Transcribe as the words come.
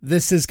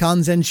This is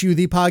Kanzenshuu,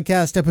 the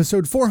podcast,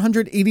 episode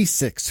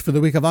 486 for the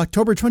week of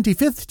October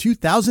 25th,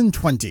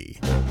 2020.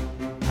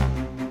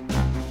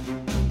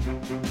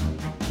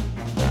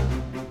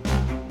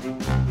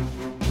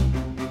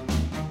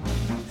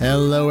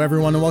 Hello,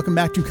 everyone, and welcome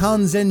back to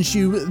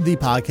Kanzenshuu, the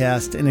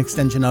podcast, an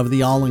extension of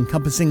the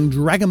all-encompassing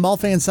Dragon Ball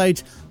fan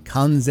site,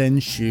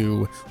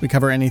 Kanzenshuu. We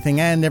cover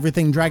anything and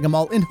everything Dragon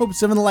Ball in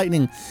hopes of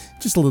enlightening,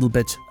 just a little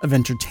bit of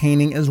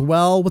entertaining as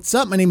well. What's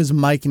up? My name is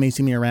Mike. You may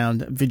see me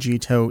around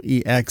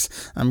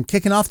VegettoEX. I'm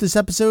kicking off this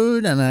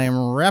episode, and I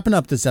am wrapping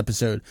up this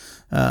episode.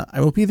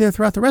 I will be there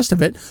throughout the rest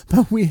of it,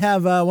 but we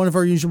have one of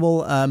our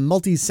usual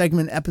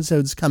multi-segment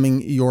episodes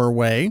coming your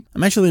way.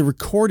 I'm actually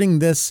recording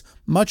this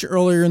much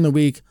earlier in the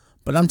week,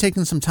 but I'm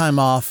taking some time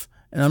off,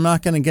 and I'm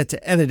not going to get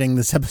to editing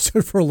this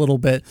episode for a little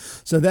bit.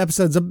 So the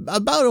episode's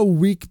about a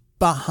week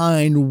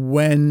behind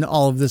when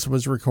all of this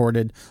was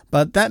recorded,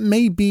 but that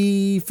may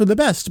be for the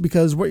best,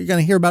 because what you're going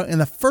to hear about in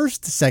the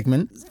first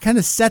segment kind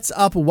of sets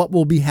up what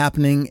will be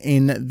happening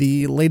in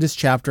the latest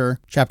chapter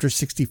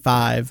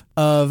 65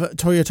 of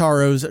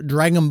Toyotaro's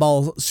Dragon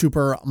Ball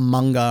Super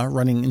manga,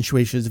 running in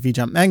Shueisha's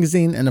V-Jump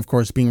magazine, and of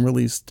course being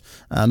released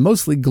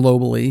mostly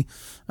globally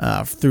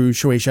through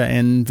Shueisha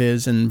and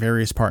Viz and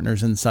various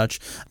partners and such.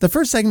 The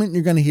first segment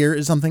you're going to hear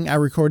is something I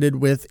recorded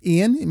with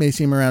Ian, you may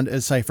see him around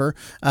as Cypher,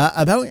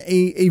 about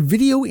a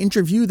video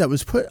interview that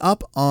was put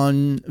up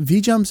on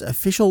V-Jump's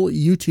official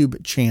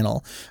YouTube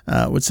channel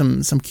with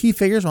some key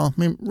figures, well, I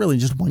mean, really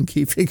just one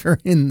key figure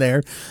in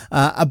there,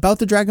 about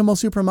the Dragon Ball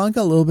Super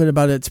manga, a little bit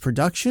about its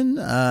production,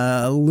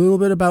 a little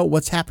bit about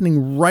what's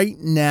happening right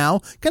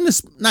now,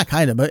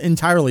 but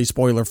entirely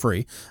spoiler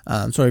free.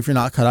 So if you're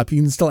not caught up, you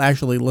can still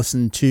actually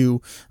listen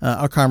to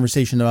our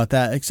conversation about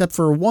that, except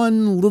for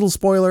one little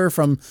spoiler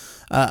from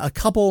a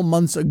couple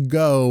months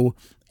ago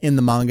in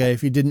the manga,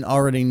 if you didn't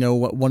already know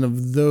what one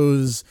of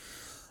those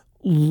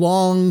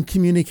long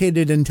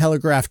communicated and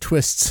telegraphed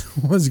twists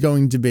was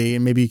going to be,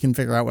 and maybe you can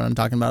figure out what I'm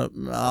talking about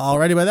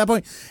already by that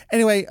point.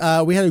 Anyway,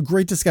 we had a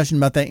great discussion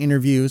about that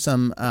interview.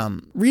 Some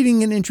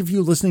reading an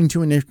interview, listening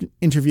to an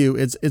interview,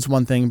 it's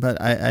one thing,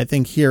 but I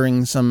think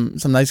hearing some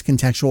nice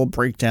contextual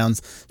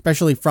breakdowns,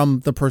 especially from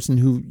the person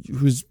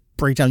who's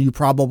breakdown you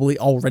probably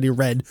already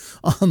read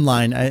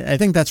online, I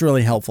think that's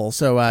really helpful.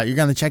 So you're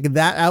going to check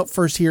that out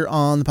first here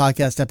on the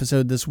podcast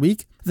episode this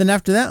week. Then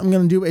after that, I'm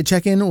going to do a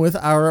check-in with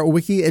our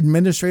wiki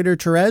administrator,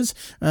 Therese,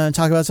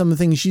 talk about some of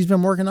the things she's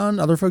been working on,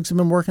 other folks have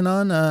been working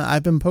on,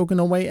 I've been poking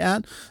away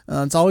at.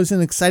 It's always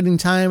an exciting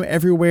time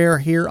everywhere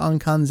here on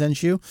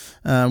Kanzenshuu,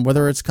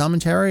 whether it's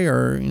commentary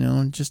or,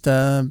 just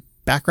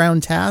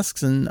background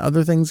tasks and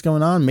other things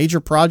going on, major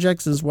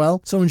projects as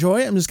well. So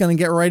enjoy. I'm just going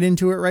to get right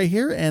into it right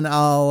here, and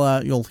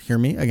you'll hear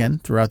me again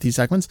throughout these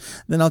segments.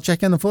 Then I'll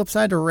check in the flip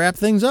side to wrap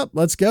things up.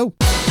 Let's go.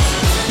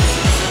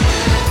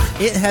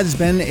 It has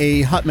been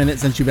a hot minute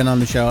since you've been on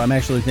the show. I'm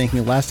actually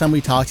thinking last time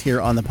we talked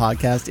here on the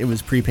podcast, it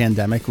was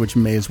pre-pandemic, which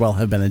may as well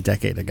have been a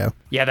decade ago.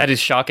 Yeah, that is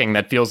shocking.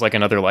 That feels like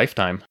another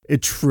lifetime.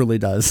 It truly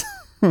does.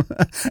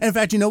 In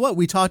fact, you know what?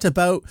 We talked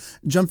about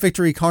Jump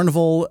Victory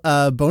Carnival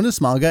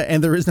bonus manga,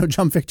 and there is no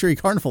Jump Victory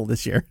Carnival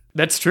this year.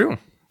 That's true.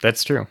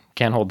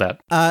 Can't hold that.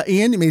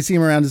 Ian, you may see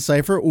him around as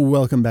Cypher.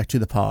 Welcome back to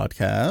the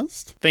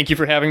podcast. Thank you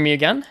for having me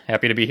again.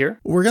 Happy to be here.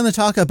 We're going to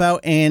talk about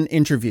an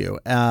interview.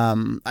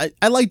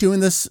 I like doing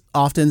this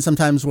often.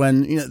 Sometimes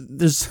when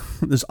there's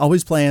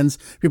always plans.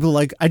 People are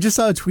like, I just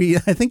saw a tweet,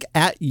 I think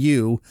at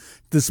you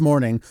this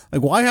morning,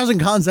 like, why hasn't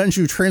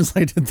Kanzenshuu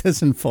translated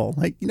this in full?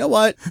 Like, you know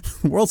what?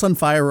 The world's on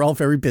fire. We're all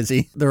very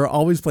busy. There are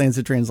always plans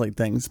to translate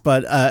things,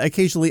 but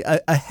occasionally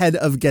ahead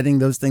of getting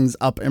those things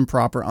up and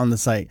proper on the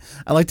site,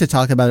 I like to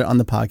talk about it on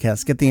the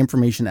podcast, get the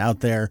information out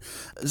there.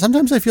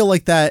 Sometimes I feel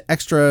like that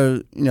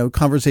extra,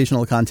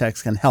 conversational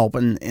context can help.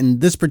 And in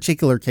this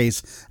particular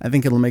case, I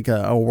think it'll make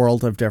a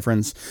world of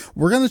difference.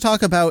 We're going to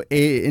talk about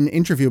an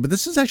interview, but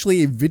this is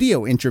actually a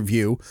video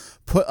interview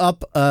put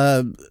up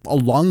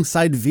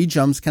alongside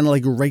V-Jump's kind of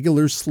like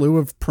regular slew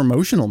of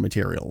promotional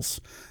materials.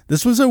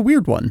 This was a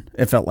weird one,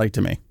 it felt like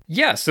to me.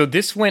 Yeah, so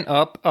this went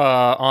up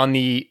on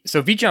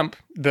so V-Jump,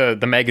 the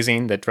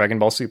magazine that Dragon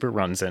Ball Super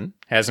runs in,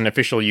 has an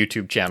official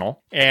YouTube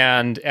channel.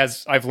 And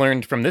as I've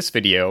learned from this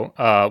video,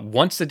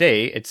 once a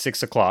day at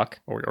 6 o'clock,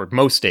 or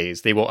most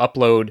days, they will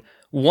upload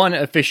one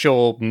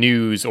official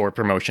news or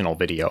promotional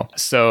video.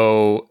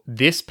 So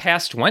this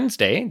past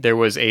Wednesday, there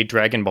was a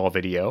Dragon Ball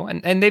video,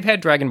 and they've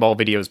had Dragon Ball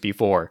videos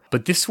before,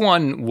 but this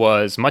one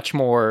was much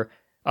more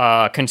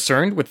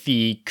concerned with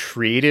the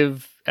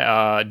creative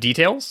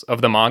details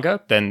of the manga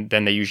than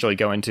they usually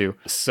go into.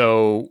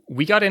 So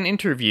we got an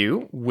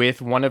interview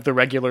with one of the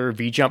regular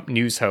V-Jump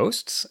news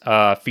hosts,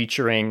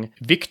 featuring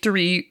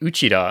Victory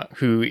Uchida,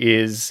 who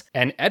is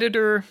an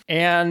editor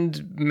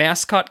and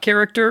mascot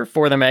character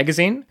for the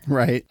magazine.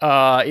 Right.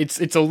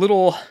 That's a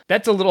little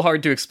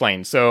hard to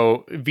explain.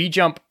 So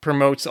V-Jump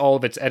promotes all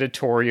of its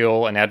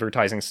editorial and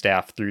advertising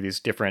staff through these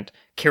different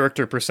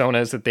character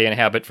personas that they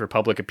inhabit for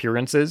public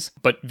appearances.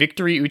 But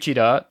Victory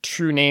Uchida,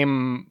 true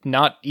name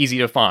not easy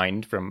to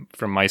find from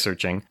my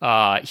searching,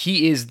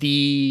 he is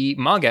the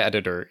manga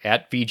editor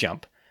at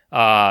V-Jump.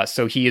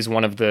 So he is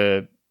one of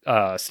the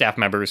staff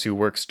members who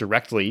works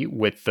directly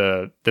with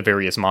the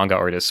various manga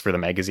artists for the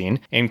magazine,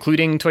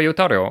 including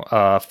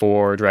Toyotaro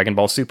for Dragon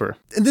Ball Super.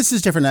 And this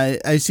is different.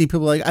 I see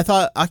people like, I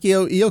thought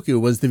Akio Ioku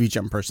was the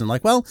V-Jump person.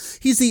 Like, well,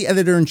 he's the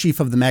editor-in-chief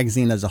of the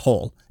magazine as a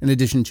whole, in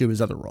addition to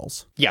his other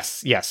roles.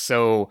 Yes.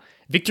 So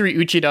Victory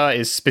Uchida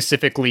is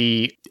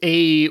specifically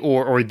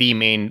or the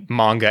main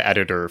manga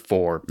editor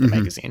for the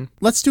magazine.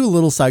 Let's do a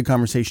little side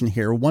conversation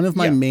here. One of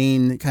my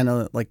main kind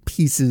of like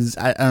pieces,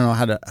 I don't know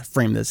how to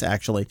frame this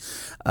actually.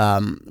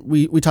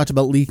 We talked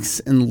about leaks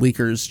and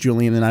leakers,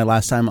 Julian and I,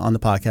 last time on the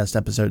podcast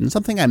episode, and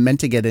something I meant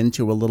to get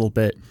into a little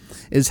bit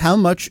is how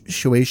much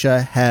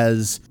Shueisha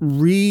has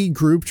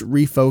regrouped,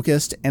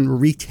 refocused, and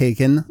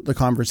retaken the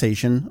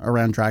conversation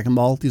around Dragon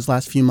Ball these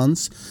last few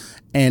months.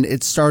 And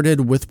it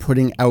started with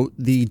putting out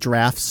the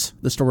drafts,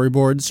 the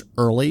storyboards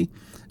early.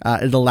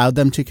 It allowed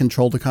them to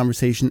control the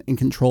conversation and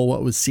control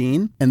what was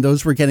seen. And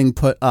those were getting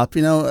put up,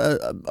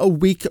 a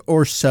week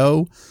or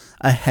so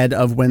ahead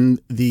of when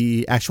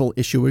the actual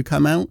issue would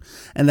come out.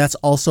 And that's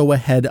also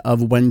ahead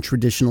of when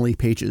traditionally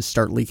pages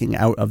start leaking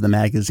out of the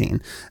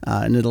magazine.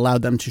 And it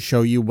allowed them to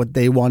show you what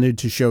they wanted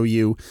to show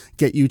you,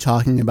 get you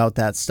talking about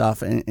that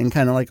stuff, and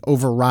kind of like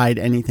override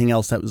anything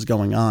else that was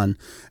going on.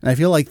 And I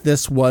feel like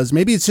this was,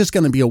 maybe it's just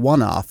going to be a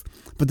one-off,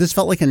 but this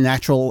felt like a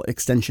natural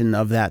extension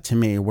of that to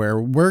me, where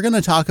we're going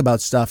to talk about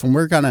stuff and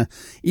we're going to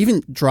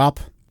even drop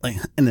like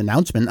an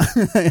announcement,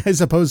 I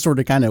suppose, sort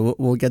of kind of,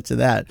 we'll get to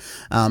that.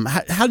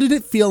 How did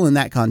it feel in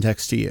that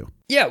context to you?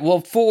 Yeah,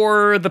 well,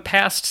 for the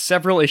past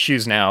several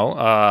issues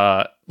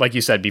now, like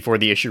you said, before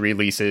the issue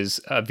releases,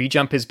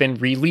 V-Jump has been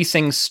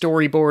releasing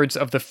storyboards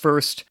of the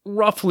first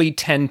roughly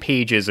 10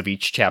 pages of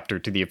each chapter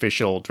to the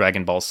official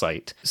Dragon Ball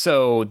site.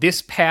 So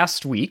this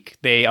past week,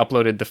 they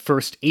uploaded the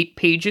first 8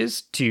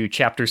 pages to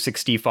chapter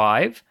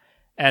 65,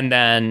 and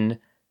then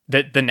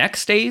the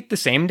next day, the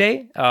same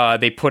day,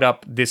 they put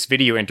up this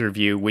video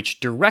interview, which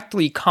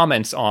directly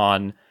comments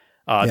on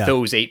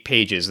those 8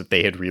 pages that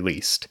they had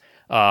released.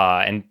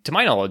 And to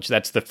my knowledge,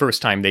 that's the first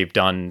time they've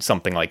done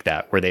something like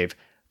that, where they've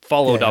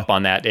followed up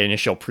on that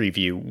initial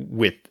preview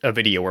with a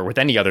video or with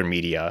any other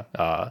media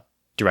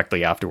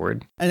directly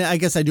afterward. And I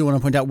guess I do want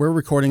to point out, we're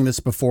recording this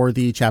before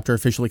the chapter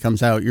officially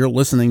comes out. You're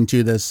listening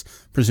to this,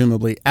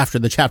 presumably, after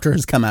the chapter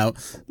has come out.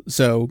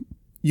 So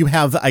you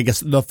have, I guess,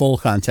 the full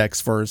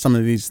context for some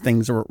of these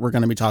things we're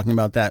going to be talking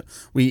about that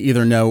we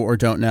either know or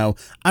don't know.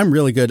 I'm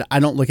really good. I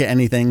don't look at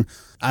anything.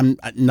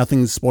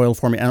 Nothing's spoiled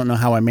for me. I don't know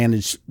how I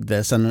manage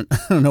this. And I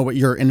don't know what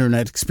your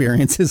internet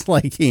experience is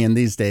like, Ian,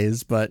 these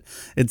days, but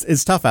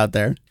it's tough out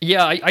there.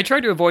 Yeah, I try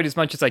to avoid as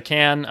much as I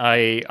can.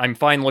 I'm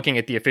fine looking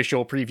at the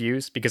official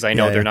previews because I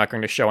know they're not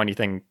going to show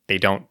anything they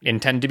don't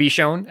intend to be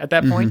shown at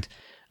that point.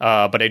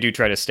 But I do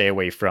try to stay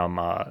away from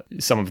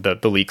some of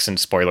the leaks and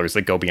spoilers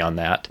that go beyond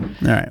that.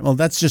 All right. Well,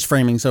 that's just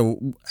framing. So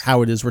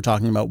how it is we're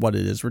talking about, what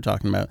it is we're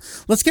talking about.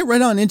 Let's get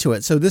right on into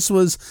it. So this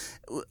was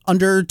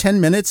under 10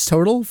 minutes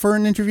total for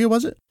an interview,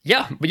 was it?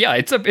 Yeah. But yeah,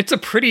 it's a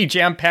pretty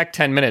jam-packed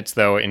 10 minutes,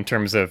 though, in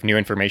terms of new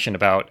information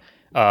about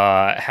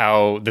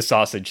how the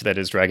sausage that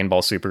is Dragon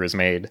Ball Super is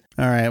made.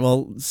 All right.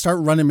 Well, start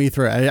running me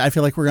through it. I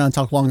feel like we're going to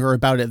talk longer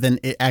about it than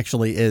it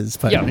actually is.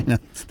 But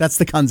that's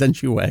the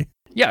Kanzenshuu way.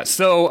 Yeah,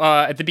 so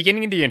at the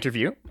beginning of the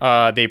interview,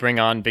 they bring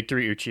on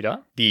Victory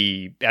Uchida,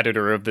 the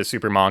editor of the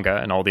Super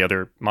manga and all the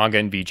other manga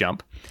in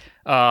V-Jump.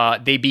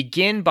 They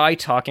begin by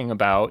talking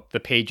about the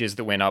pages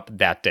that went up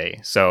that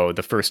day. So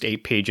the first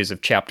 8 pages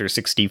of chapter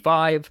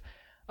 65.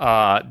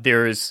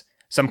 There's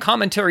some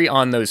commentary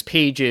on those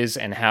pages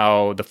and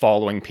how the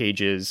following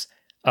pages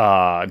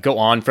go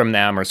on from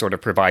them or sort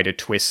of provide a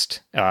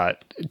twist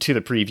to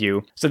the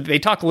preview. So they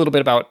talk a little bit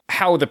about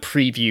how the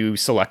preview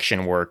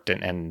selection worked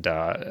and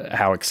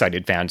how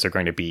excited fans are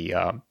going to be.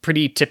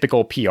 Pretty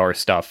typical PR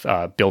stuff,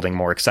 building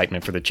more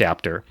excitement for the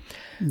chapter.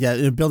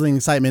 Yeah, building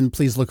excitement.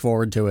 Please look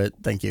forward to it.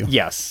 Thank you.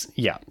 Yes,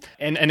 yeah.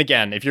 And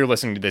again, if you're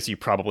listening to this, you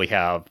probably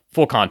have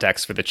full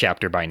context for the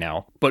chapter by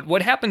now. But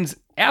what happens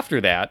after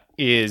that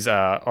is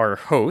our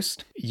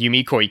host,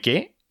 Yumi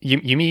Koike.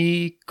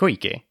 Yumi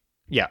Koike.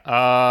 Yeah,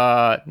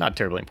 not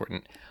terribly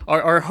important.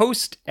 Our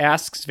host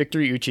asks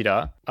Victory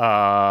Uchida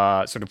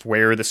sort of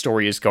where the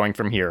story is going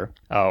from here,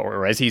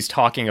 or as he's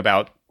talking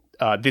about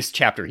this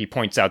chapter, he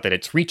points out that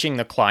it's reaching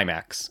the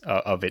climax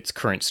of its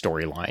current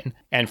storyline.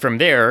 And from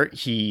there,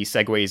 he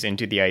segues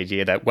into the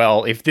idea that,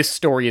 well, if this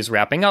story is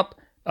wrapping up,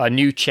 a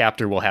new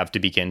chapter will have to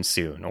begin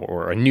soon,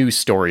 or a new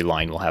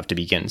storyline will have to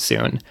begin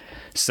soon.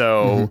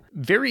 So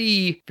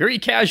very, very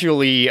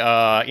casually,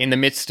 in the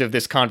midst of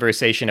this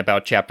conversation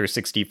about Chapter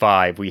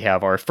 65, we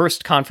have our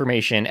first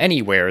confirmation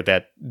anywhere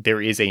that there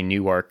is a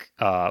new arc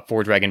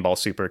for Dragon Ball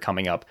Super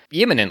coming up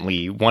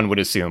imminently, one would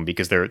assume,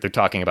 because they're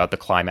talking about the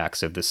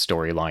climax of this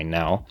storyline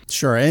now.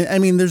 Sure. I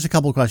mean, there's a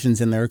couple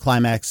questions in there.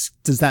 Climax,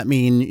 does that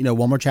mean,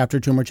 1 more chapter,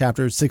 2 more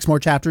chapters, 6 more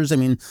chapters? I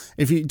mean,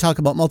 if you talk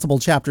about multiple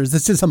chapters,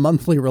 this is a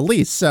monthly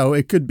release, so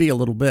it could be a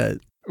little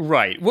bit.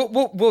 Right.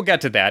 We'll get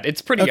to that.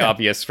 It's pretty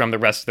obvious from the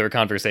rest of their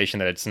conversation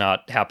that it's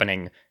not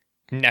happening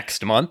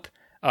next month.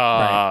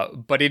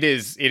 But it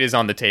is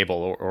on the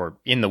table or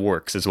in the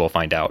works, as we'll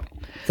find out.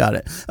 Got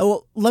it.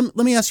 Oh, well,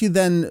 let me ask you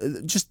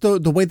then, just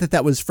the way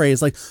that was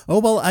phrased, like, oh,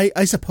 well,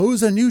 I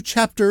suppose a new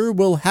chapter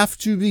will have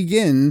to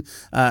begin.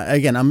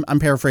 Again, I'm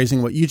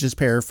paraphrasing what you just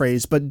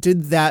paraphrased, but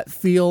did that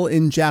feel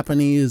in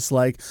Japanese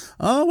like,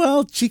 oh,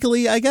 well,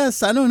 cheekily, I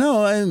guess, I don't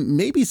know,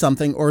 maybe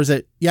something, or is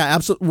it, yeah,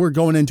 absolutely, we're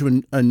going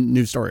into a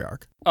new story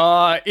arc?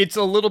 It's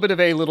a little bit of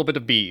A, little bit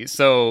of B.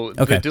 So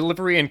okay. The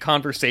delivery and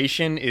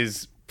conversation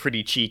is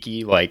pretty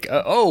cheeky, like,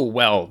 oh,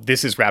 well,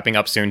 this is wrapping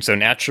up soon, so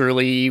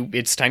naturally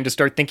it's time to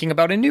start thinking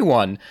about a new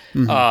one.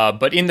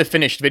 But in the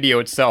finished video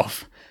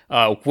itself,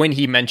 when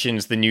he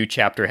mentions the new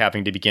chapter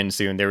having to begin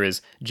soon, there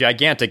is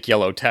gigantic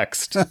yellow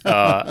text.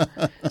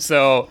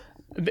 So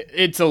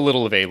it's a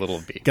little of A, little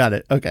of B. Got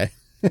it. Okay.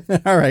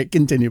 All right,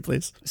 continue,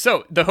 please.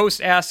 So the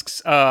host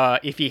asks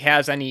if he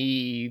has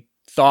any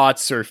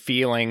thoughts or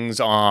feelings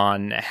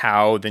on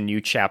how the new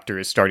chapter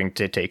is starting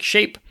to take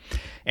shape.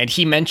 And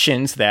he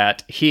mentions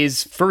that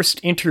his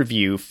first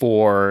interview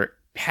for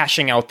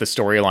hashing out the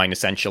storyline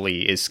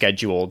essentially is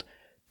scheduled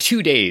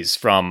 2 days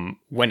from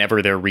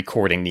whenever they're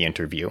recording the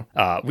interview.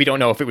 We don't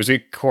know if it was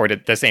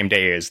recorded the same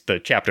day as the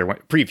chapter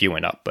preview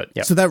went up, but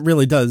yeah. So that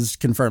really does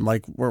confirm,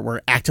 like,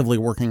 we're actively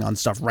working on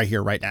stuff right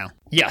here, right now.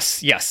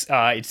 Yes.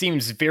 It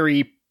seems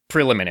very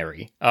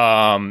preliminary.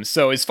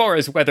 So as far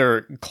as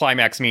whether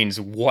climax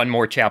means one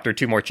more chapter,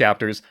 2 more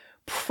chapters,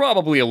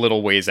 probably a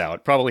little ways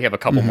out. Probably have a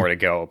couple more to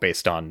go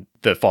based on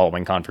the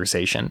following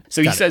conversation.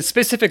 So he says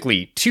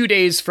specifically 2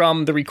 days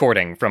from the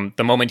recording, from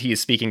the moment he is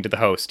speaking to the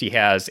host, he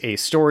has a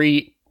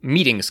story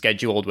meeting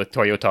scheduled with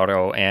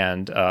Toyotaro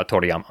and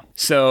Toriyama.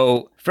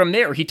 So from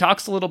there, he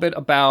talks a little bit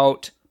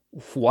about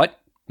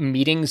what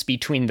meetings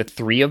between the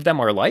three of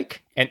them are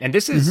like. And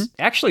this is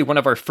actually one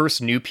of our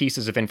first new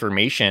pieces of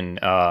information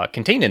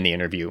contained in the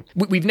interview.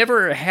 We've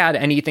never had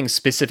anything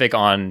specific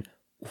on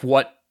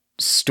what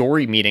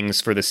story meetings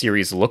for the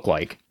series look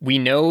like. We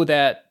know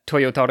that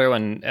Toyotaro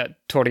and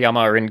Toriyama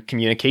are in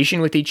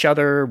communication with each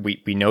other.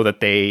 We know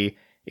that they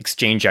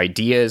exchange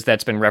ideas.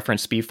 That's been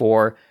referenced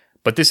before.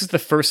 But this is the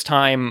first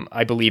time,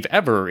 I believe,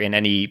 ever in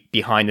any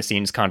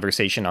behind-the-scenes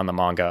conversation on the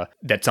manga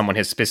that someone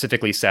has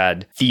specifically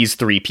said, these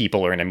three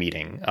people are in a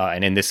meeting.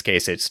 And in this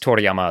case, it's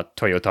Toriyama,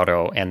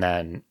 Toyotaro, and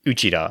then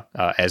Uchida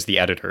as the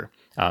editor.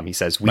 He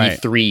says, we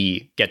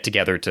three get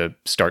together to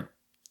start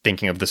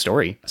thinking of the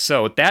story.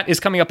 So that is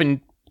coming up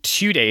in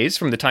 2 days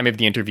from the time of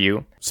the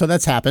interview. So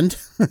that's happened.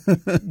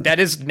 That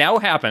has now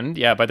happened,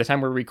 yeah, by the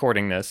time we're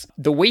recording this.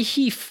 The way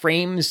he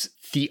frames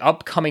the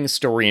upcoming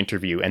story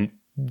interview, and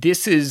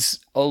this is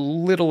a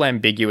little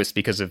ambiguous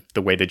because of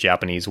the way the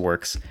Japanese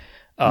works.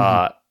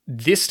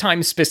 This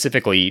time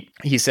specifically,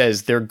 he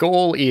says their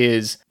goal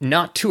is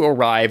not to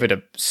arrive at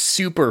a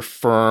super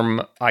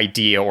firm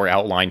idea or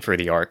outline for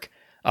the arc.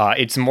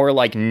 It's more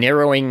like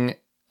narrowing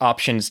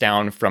options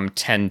down from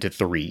 10 to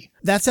 3.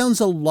 That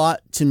sounds a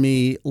lot to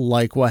me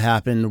like what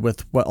happened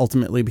with what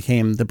ultimately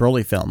became the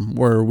Broly film,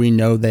 where we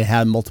know they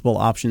had multiple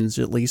options,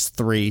 at least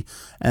 3,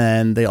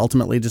 and they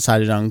ultimately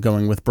decided on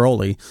going with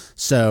Broly.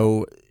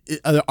 So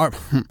are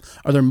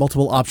there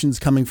multiple options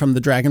coming from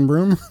the Dragon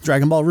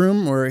Ball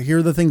room, or here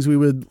are the things we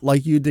would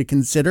like you to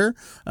consider?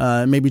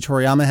 Maybe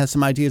Toriyama has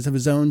some ideas of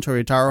his own,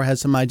 Toyotaro has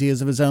some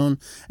ideas of his own,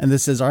 and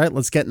this is, all right,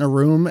 let's get in a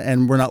room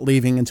and we're not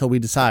leaving until we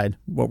decide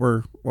what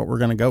we're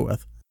going to go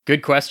with.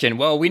 Good question.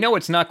 Well, we know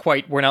it's not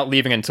quite, we're not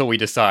leaving until we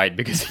decide,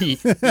 because he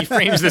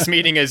frames this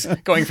meeting as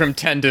going from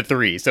 10 to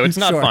 3, so it's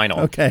not final.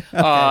 Okay.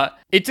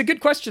 It's a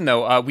good question,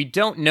 though. We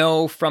don't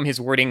know from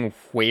his wording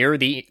where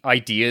the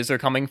ideas are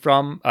coming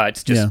from.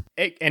 It's just,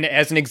 and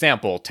as an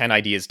example, 10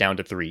 ideas down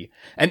to 3.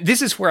 And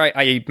this is where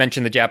I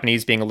mentioned the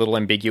Japanese being a little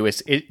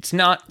ambiguous. It's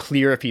not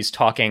clear if he's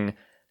talking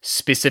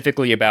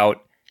specifically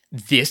about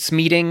this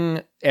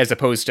meeting as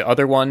opposed to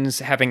other ones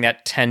having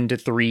that 10 to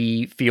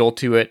 3 feel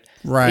to it.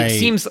 Right.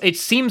 It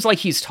seems like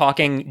he's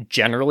talking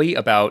generally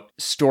about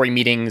story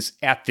meetings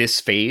at this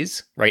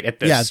phase, right?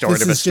 At the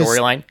start of a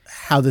storyline.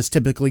 How this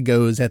typically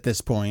goes at this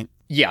point.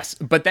 Yes,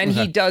 but then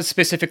he does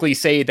specifically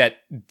say that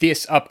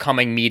this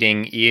upcoming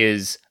meeting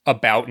is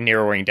about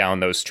narrowing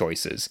down those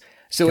choices.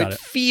 So it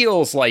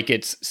feels like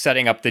it's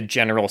setting up the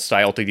general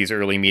style to these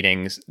early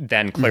meetings,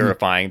 then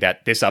clarifying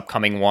that this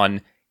upcoming one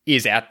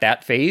is at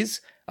that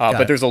phase.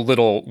 But there's a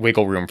little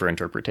wiggle room for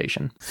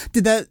interpretation.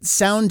 Did that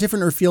sound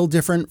different or feel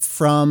different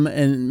from,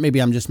 and maybe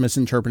I'm just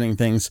misinterpreting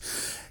things,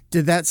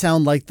 did that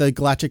sound like the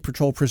Galactic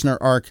Patrol Prisoner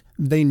arc,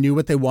 they knew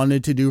what they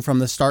wanted to do from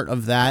the start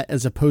of that,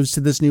 as opposed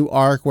to this new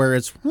arc where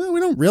it's, well,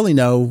 we don't really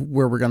know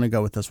where we're going to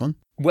go with this one?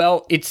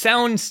 Well, it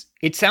sounds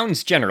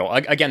general.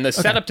 Again, the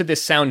setup to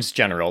this sounds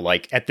general.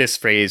 Like, at this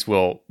phase,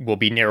 we'll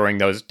be narrowing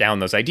down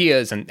those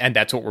ideas, and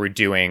that's what we're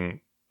doing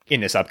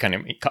in this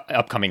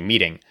upcoming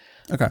meeting.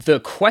 Okay. The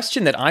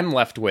question that I'm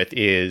left with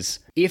is,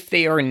 if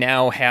they are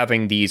now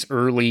having these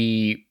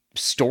early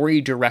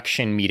story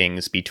direction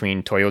meetings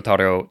between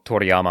Toyotaro,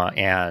 Toriyama,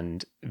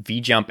 and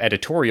V-Jump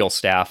editorial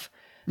staff,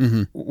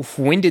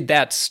 when did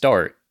that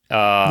start?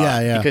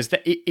 Because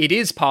it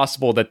is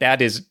possible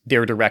that is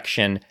their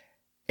direction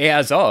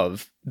as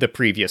of the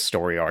previous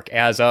story arc,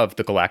 as of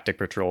the Galactic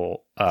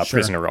Patrol Sure.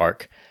 prisoner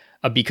arc.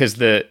 Because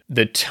the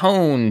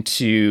tone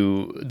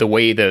to the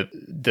way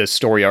the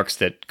story arcs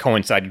that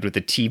coincided with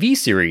the TV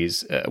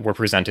series were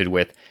presented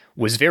with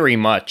was very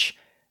much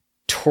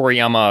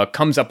Toriyama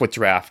comes up with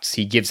drafts,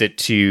 he gives it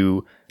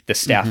to the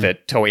staff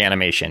at Toei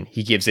Animation,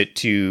 he gives it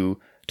to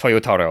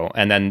Toyotaro,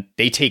 and then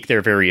they take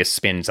their various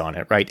spins on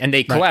it, right? And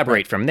they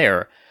collaborate from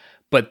there.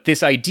 But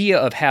this idea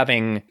of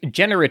having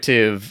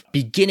generative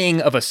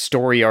beginning of a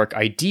story arc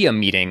idea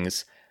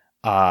meetings,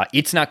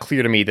 it's not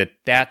clear to me that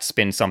that's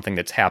been something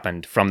that's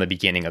happened from the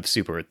beginning of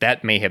Super.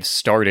 That may have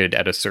started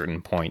at a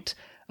certain point,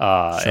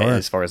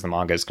 as far as the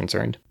manga is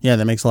concerned. Yeah,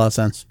 that makes a lot of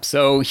sense.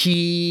 So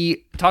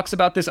he talks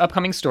about this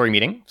upcoming story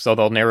meeting. So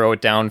they'll narrow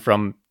it down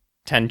from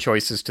 10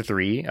 choices to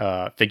 3,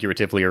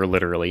 figuratively or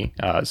literally.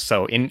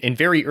 So in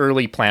very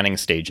early planning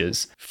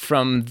stages.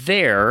 From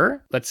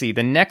there, let's see,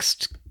 the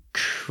next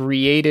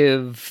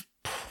creative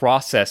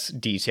process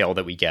detail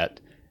that we get,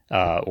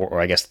 or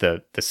I guess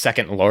the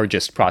second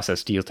largest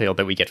process detail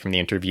that we get from the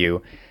interview,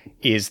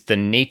 is the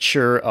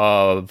nature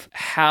of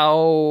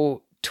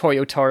how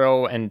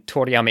Toyotaro and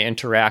Toriyama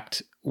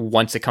interact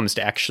once it comes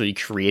to actually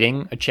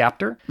creating a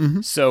chapter.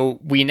 So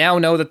we now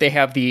know that they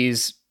have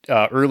these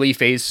early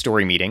phase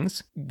story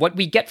meetings. What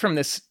we get from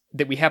this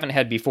that we haven't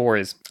had before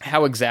is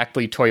how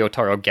exactly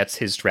Toyotaro gets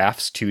his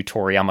drafts to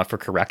Toriyama for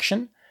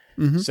correction.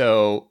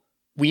 So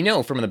we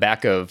know from the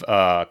back of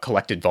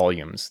collected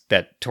volumes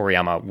that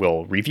Toriyama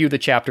will review the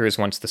chapters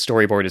once the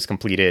storyboard is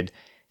completed.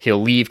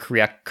 He'll leave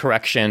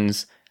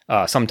corrections,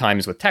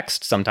 sometimes with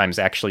text, sometimes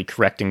actually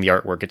correcting the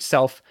artwork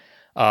itself.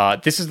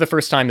 This is the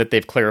first time that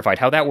they've clarified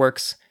how that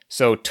works.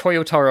 So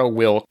Toyotaro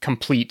will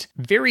complete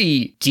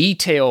very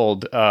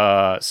detailed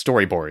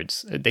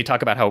storyboards. They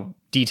talk about how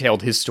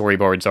detailed his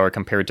storyboards are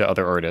compared to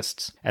other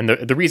artists. And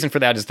the reason for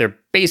that is they're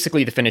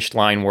basically the finished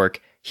line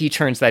work. He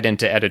turns that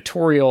into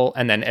editorial,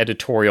 and then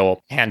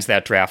editorial hands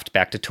that draft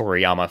back to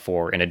Toriyama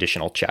for an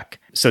additional check.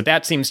 So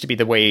that seems to be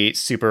the way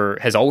Super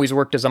has always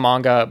worked as a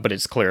manga, but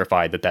it's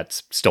clarified that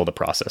that's still the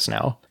process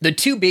now. The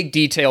two big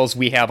details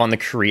we have on the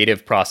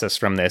creative process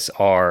from this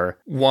are,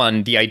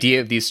 1, the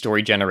idea of these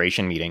story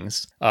generation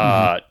meetings,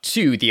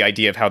 2, the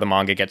idea of how the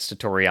manga gets to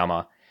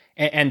Toriyama.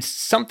 And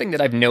something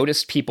that I've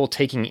noticed people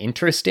taking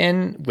interest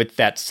in with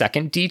that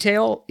second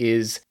detail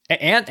is,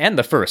 and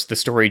the first, the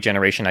story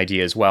generation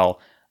idea as well,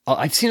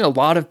 I've seen a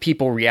lot of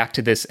people react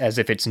to this as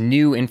if it's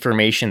new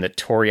information that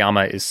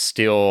Toriyama is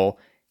still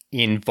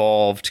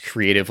involved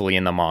creatively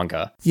in the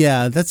manga.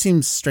 Yeah, that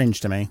seems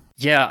strange to me.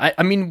 Yeah,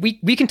 I mean,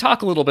 we can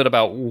talk a little bit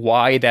about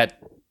why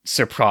that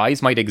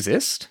surprise might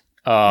exist.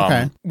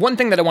 Okay. One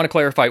thing that I want to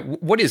clarify,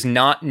 what is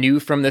not new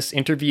from this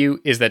interview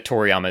is that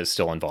Toriyama is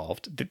still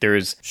involved.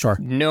 There's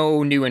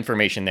no new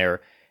information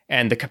there.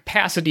 And the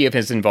capacity of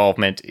his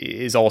involvement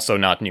is also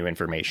not new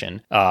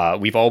information.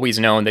 We've always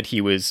known that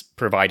he was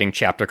providing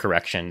chapter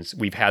corrections.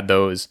 We've had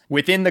those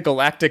within the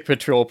Galactic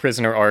Patrol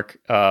Prisoner Arc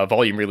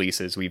volume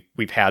releases.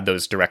 We've had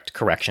those direct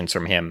corrections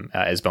from him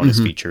as bonus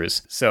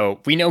features.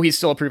 So we know he's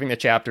still approving the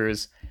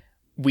chapters.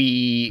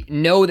 We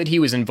know that he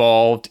was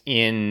involved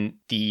in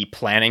the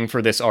planning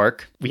for this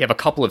arc. We have a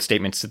couple of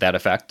statements to that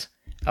effect.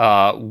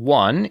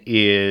 One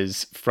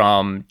is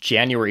from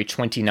January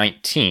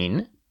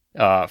 2019.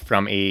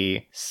 From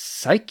a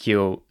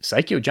Psycho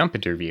Jump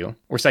interview,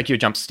 or Psycho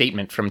Jump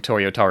statement from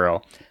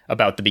Toyotaro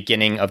about the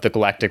beginning of the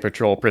Galactic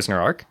Patrol Prisoner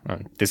arc.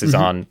 This is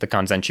on the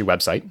Kanzenshuu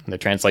website, the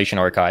translation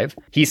archive.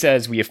 He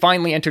says, "We have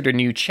finally entered a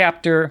new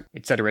chapter,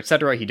 etc.,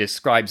 etc." He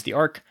describes the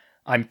arc.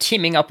 "I'm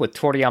teaming up with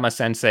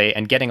Toriyama-sensei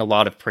and getting a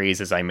lot of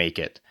praise as I make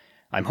it.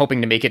 I'm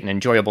hoping to make it an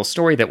enjoyable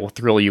story that will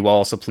thrill you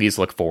all, so please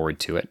look forward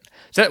to it."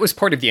 So that was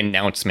part of the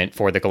announcement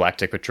for the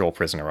Galactic Patrol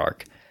Prisoner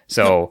arc.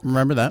 So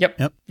remember that.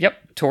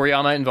 Yep.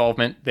 Toriyama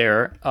involvement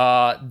there.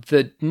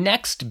 The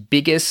next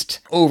biggest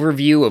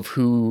overview of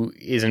who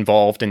is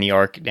involved in the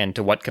arc and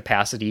to what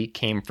capacity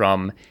came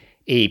from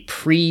a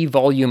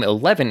pre-Volume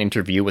 11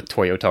 interview with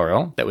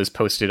Toyotaro that was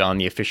posted on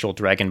the official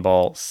Dragon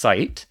Ball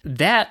site.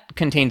 That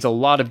contains a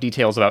lot of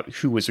details about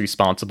who was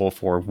responsible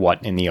for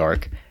what in the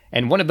arc.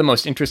 And one of the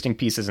most interesting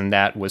pieces in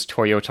that was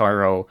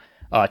Toyotaro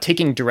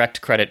taking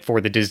direct credit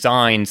for the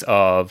designs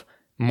of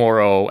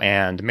Moro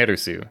and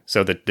Merusu,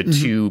 so the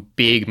two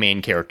big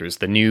main characters,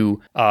 the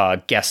new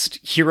guest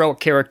hero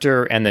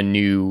character and the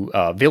new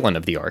villain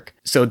of the arc.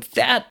 So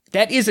that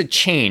is a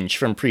change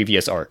from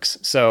previous arcs.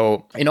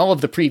 So in all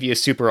of the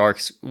previous Super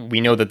arcs, we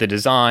know that the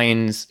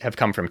designs have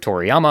come from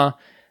Toriyama.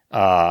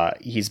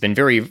 He's been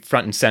very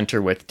front and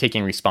center with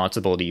taking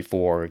responsibility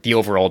for the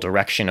overall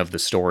direction of the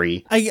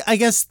story. I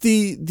guess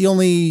the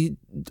only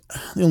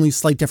the only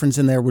slight difference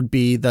in there would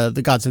be the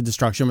Gods of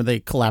Destruction, where they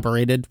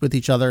collaborated with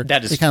each other.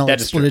 That is, they kind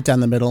of split true. it down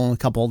the middle, and a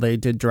couple they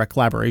did direct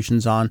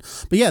collaborations on.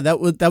 But yeah, that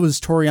was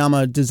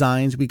Toriyama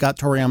designs. We got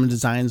Toriyama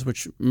designs,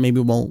 which maybe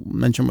we'll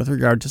mention with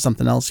regard to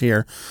something else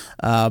here.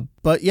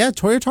 But yeah,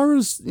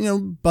 Toyotaro's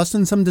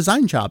busting some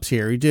design chops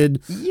here. He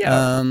did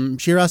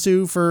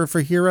Shirasu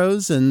for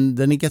Heroes, and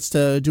then he gets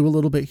to do a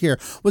little bit here.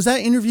 Was that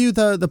interview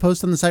the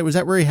post on the site? Was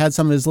that where he had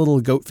some of his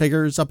little goat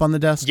figures up on the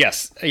desk?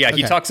 Yes. Yeah. Okay.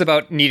 He talks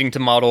about needing to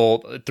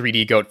model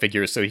 3D goat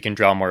figures so he can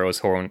draw Moro's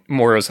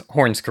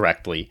horns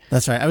correctly.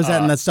 That's right. I was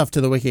adding that stuff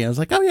to the wiki. I was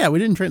like, oh yeah, we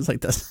didn't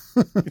translate this.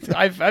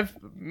 I've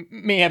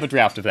may have a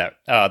draft of that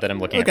that I'm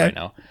looking at right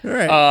now. All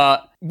right.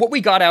 What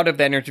we got out of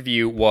that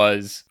interview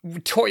was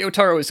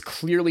Toyotaro is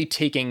clearly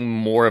taking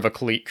more of a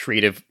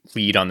creative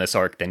lead on this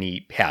arc than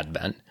he had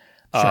been.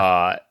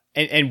 Sure.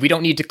 And we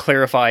don't need to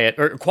clarify it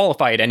or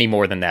qualify it any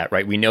more than that,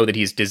 right? We know that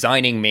he's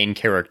designing main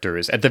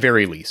characters at the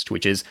very least,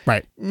 which is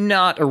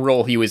not a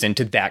role he was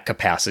into that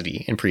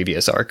capacity in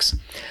previous arcs.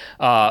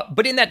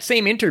 But in that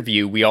same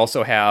interview, we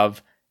also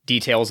have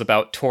details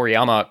about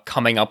Toriyama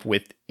coming up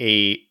with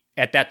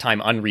at that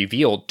time,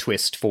 unrevealed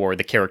twist for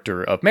the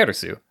character of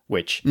Merusu,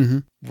 which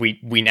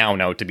we now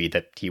know to be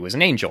that he was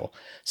an angel.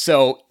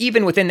 So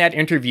even within that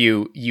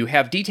interview, you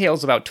have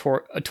details about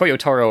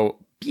Toyotaro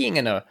being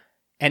in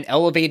an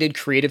elevated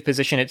creative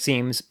position, it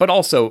seems, but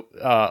also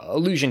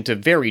allusion to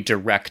very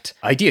direct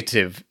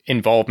ideative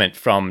involvement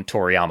from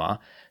Toriyama.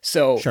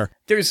 So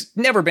there's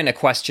never been a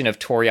question of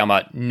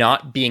Toriyama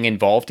not being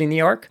involved in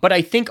the arc, but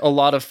I think a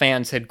lot of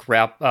fans had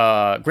grabbed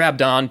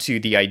onto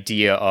the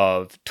idea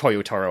of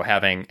Toyotaro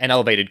having an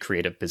elevated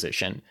creative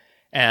position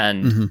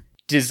and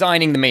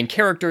designing the main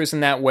characters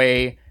in that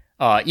way,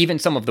 even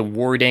some of the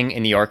wording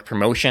in the arc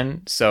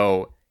promotion.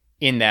 So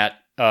in that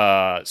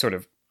sort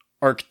of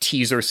arc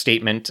teaser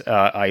statement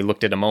I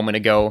looked at a moment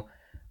ago,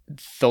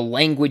 the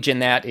language in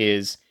that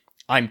is,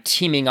 I'm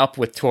teaming up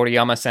with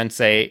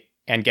Toriyama-sensei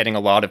and getting a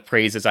lot of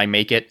praise as I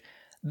make it.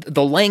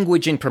 The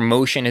language in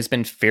promotion has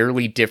been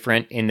fairly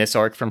different in this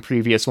arc from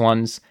previous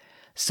ones.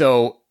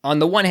 So on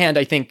the one hand,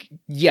 I think,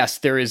 yes,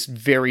 there is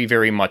very,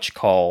 very much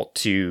call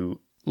to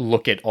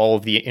look at all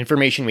of the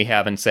information we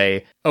have and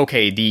say,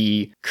 okay,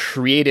 the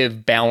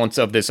creative balance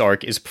of this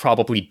arc is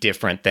probably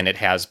different than it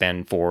has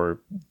been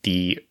for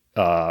the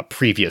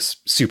previous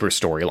super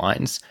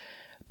storylines.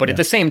 But at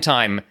the same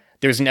time,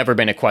 there's never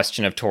been a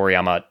question of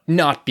Toriyama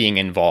not being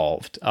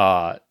involved.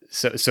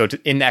 So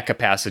in that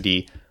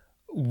capacity,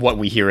 what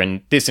we hear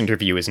in this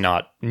interview is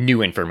not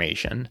new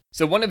information.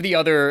 So one of the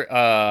other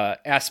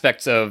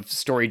aspects of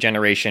story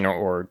generation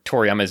or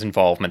Toriyama's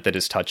involvement that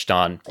is touched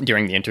on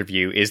during the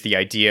interview is the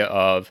idea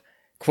of,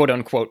 quote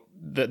unquote,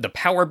 the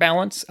power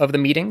balance of the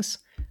meetings.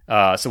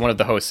 So one of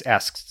the hosts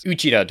asks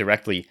Uchida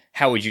directly,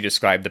 how would you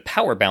describe the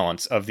power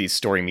balance of these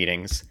story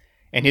meetings?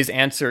 And his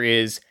answer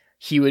is,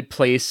 he would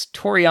place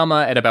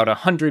Toriyama at about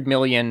 100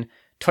 million,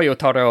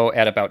 Toyotaro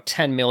at about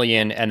 10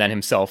 million, and then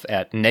himself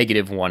at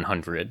negative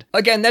 100.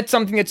 Again, that's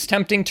something that's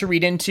tempting to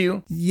read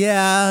into.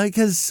 Yeah,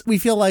 because we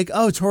feel like,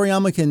 oh,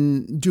 Toriyama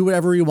can do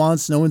whatever he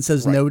wants. No one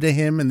says no to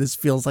him, and this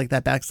feels like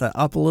that backs that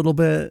up a little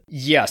bit.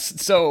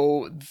 Yes,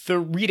 so the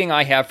reading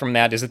I have from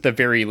that is at the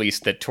very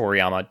least that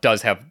Toriyama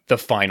does have the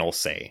final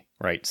say,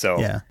 right?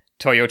 So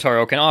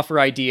Toyotaro can offer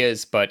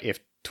ideas, but if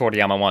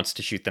Toriyama wants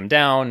to shoot them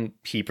down,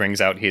 he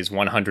brings out his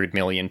 100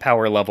 million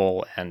power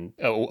level, and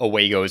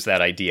away goes that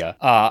idea.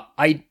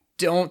 I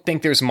don't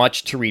think there's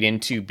much to read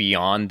into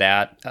beyond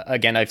that.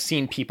 Again, I've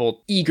seen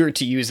people eager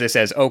to use this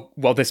as, oh,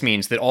 well, this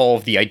means that all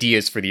of the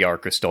ideas for the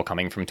arc are still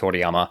coming from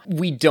Toriyama.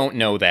 We don't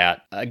know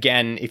that.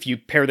 Again, if you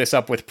pair this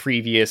up with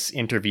previous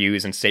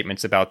interviews and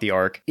statements about the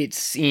arc, it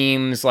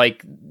seems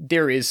like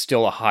there is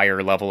still a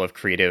higher level of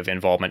creative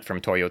involvement from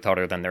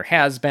Toyotaro than there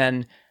has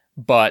been,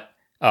 but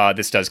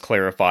this does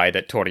clarify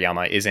that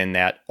Toriyama is in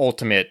that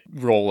ultimate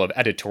role of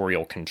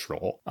editorial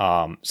control.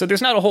 So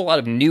there's not a whole lot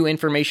of new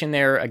information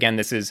there. Again,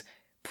 this is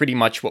pretty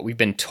much what we've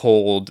been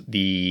told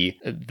the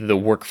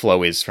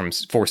workflow is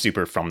for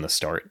Super from the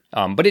start.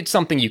 But it's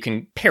something you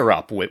can pair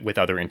up with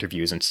other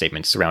interviews and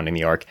statements surrounding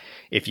the arc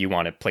if you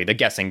want to play the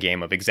guessing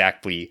game of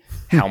exactly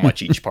how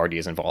much each party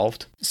is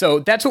involved. So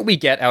that's what we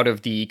get out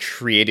of the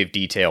creative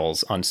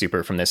details on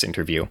Super from this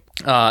interview.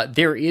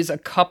 There are a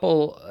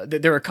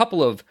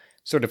couple of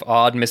sort of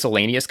odd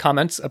miscellaneous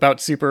comments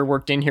about Super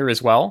worked in here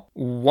as well.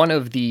 One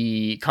of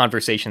the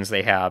conversations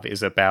they have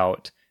is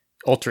about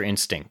Ultra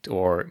Instinct,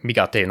 or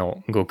Migate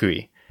no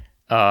Gokui.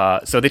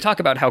 So they talk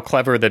about how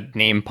clever the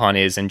name pun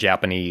is in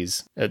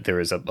Japanese. There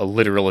is a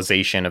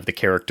literalization of the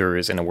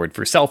characters in a word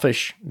for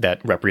selfish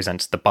that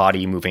represents the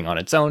body moving on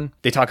its own.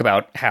 They talk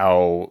about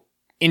how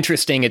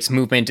interesting its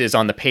movement is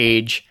on the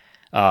page.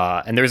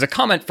 And there's a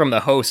comment from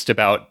the host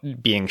about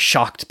being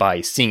shocked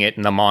by seeing it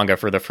in the manga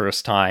for the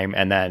first time,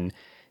 and then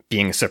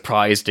being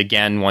surprised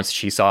again once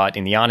she saw it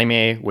in the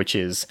anime, which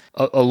is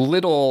a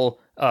little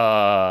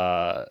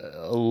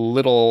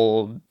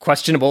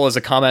questionable as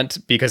a comment,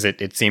 because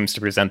it seems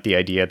to present the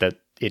idea that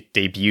it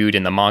debuted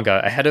in the manga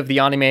ahead of the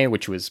anime,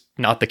 which was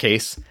not the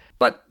case.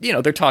 But,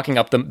 they're talking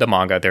up the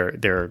manga.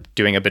 They're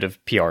doing a bit of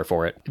PR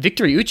for it.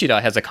 Victory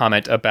Uchida has a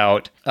comment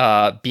about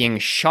being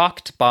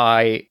shocked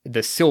by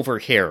the silver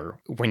hair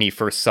when he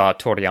first saw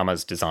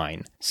Toriyama's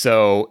design.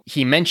 So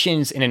he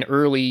mentions in an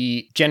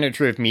early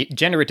generative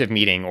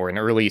meeting or an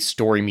early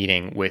story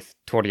meeting with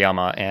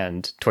Toriyama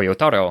and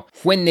Toyotaro,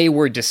 when they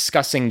were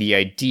discussing the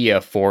idea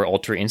for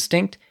Ultra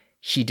Instinct,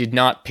 he did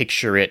not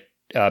picture it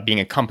being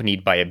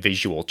accompanied by a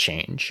visual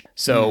change.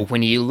 So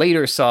when he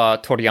later saw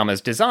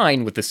Toriyama's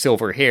design with the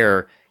silver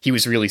hair, he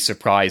was really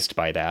surprised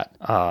by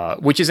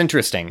that, which is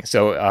interesting.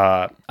 So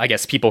I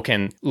guess people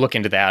can look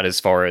into that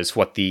as far as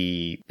what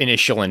the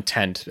initial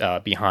intent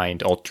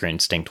behind Ultra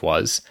Instinct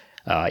was.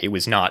 It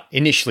was not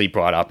initially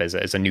brought up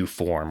as a new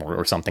form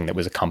or something that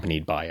was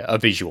accompanied by a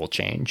visual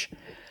change.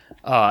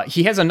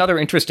 He has another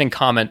interesting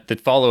comment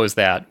that follows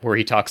that, where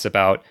he talks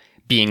about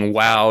being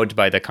wowed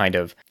by the kind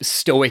of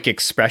stoic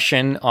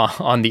expression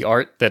on the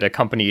art that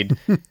accompanied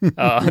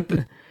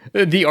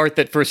the art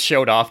that first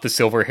showed off the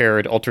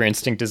silver-haired Ultra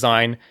Instinct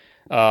design,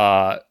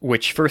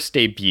 which first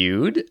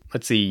debuted.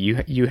 Let's see,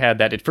 you had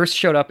that. It first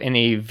showed up in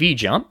a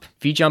V-Jump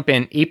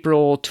in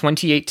April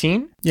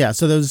 2018. Yeah,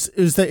 so it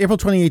was the April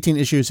 2018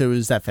 issue, so it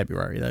was that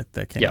February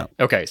that came out.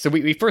 Okay, so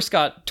we first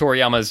got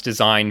Toriyama's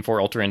design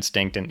for Ultra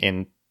Instinct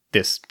in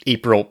this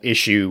April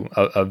issue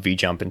of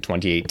V-Jump in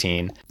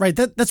 2018. Right,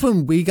 that's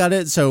when we got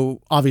it,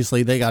 so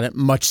obviously they got it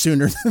much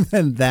sooner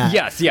than that.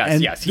 Yes.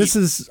 This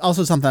is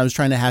also something I was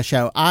trying to hash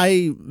out.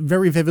 I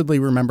very vividly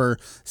remember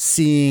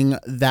seeing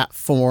that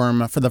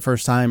form for the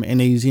first time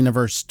in a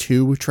Xenoverse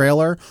 2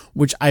 trailer,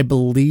 which I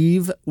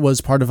believe was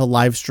part of a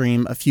live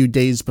stream a few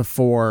days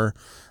before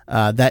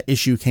that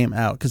issue came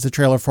out, because the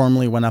trailer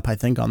formally went up, I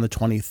think, on the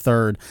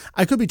 23rd.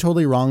 I could be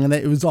totally wrong in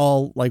that. It was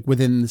all like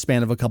within the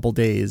span of a couple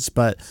days,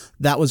 but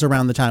that was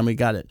around the time we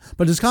got it.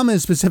 But his comment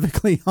is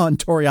specifically on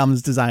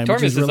Toriyama's design,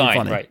 which is really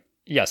funny. Right.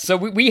 Yes, so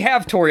we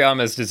have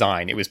Toriyama's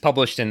design. It was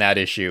published in that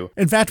issue.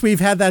 In fact,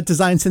 we've had that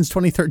design since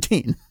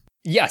 2013.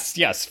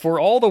 Yes. For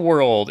all the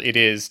world, it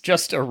is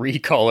just a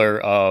recolor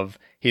of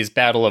his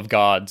Battle of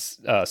Gods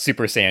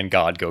Super Saiyan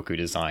God Goku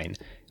design.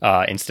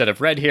 Instead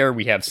of red hair,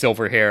 we have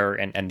silver hair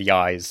and the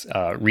eyes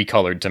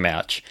recolored to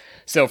match.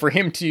 So for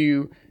him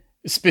to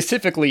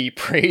specifically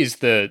praise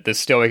the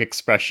stoic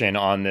expression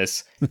on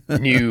this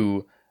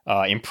new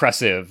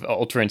impressive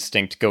Ultra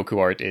Instinct Goku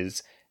art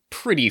is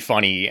pretty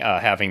funny,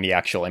 having the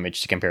actual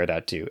image to compare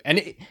that to.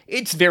 And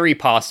it's very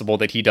possible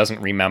that he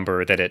doesn't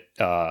remember that it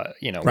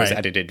was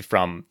edited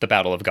from the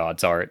Battle of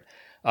Gods art.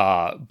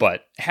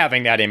 But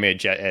having that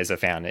image as a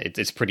fan,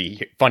 it's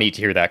pretty funny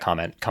to hear that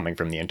comment coming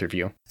from the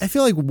interview. I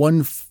feel like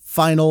one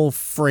final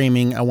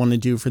framing I want to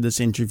do for this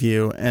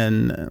interview,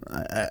 and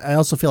I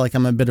also feel like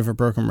I'm a bit of a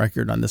broken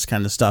record on this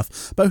kind of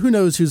stuff, but who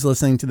knows who's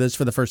listening to this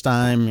for the first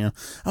time,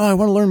 I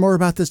want to learn more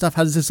about this stuff.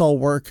 How does this all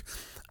work?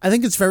 I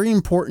think it's very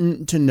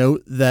important to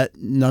note that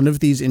none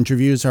of these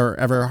interviews are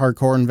ever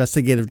hardcore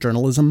investigative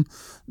journalism.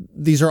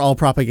 These are all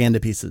propaganda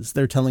pieces.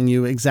 They're telling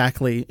you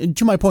exactly,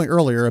 to my point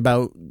earlier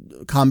about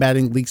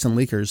combating leaks and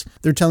leakers,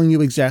 they're telling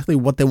you exactly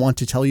what they want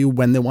to tell you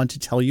when they want to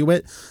tell you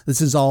it. This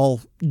is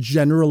all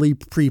generally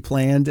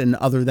pre-planned, and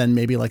other than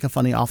maybe like a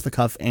funny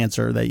off-the-cuff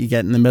answer that you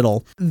get in the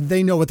middle,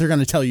 they know what they're going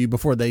to tell you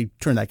before they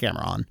turn that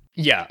camera on.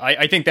 Yeah,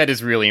 I think that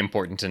is really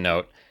important to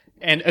note.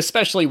 And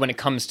especially when it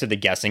comes to the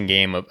guessing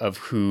game of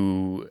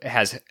who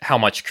has how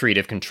much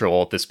creative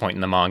control at this point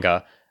in the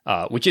manga,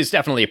 which is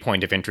definitely a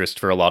point of interest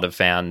for a lot of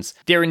fans.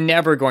 They're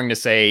never going to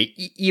say,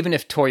 even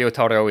if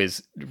Toyotaro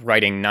is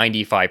writing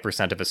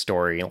 95% of a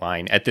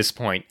storyline at this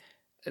point,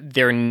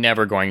 they're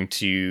never going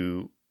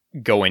to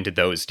go into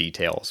those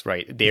details,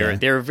 right?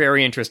 They're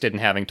very interested in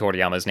having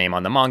Toriyama's name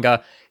on the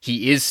manga.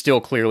 He is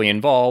still clearly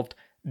involved.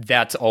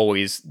 That's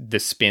always the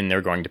spin they're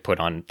going to put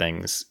on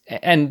things.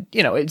 And,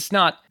 it's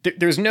not,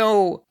 there's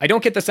no, I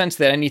don't get the sense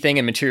that anything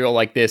in material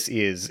like this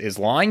is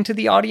lying to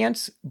the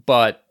audience,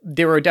 but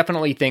there are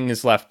definitely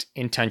things left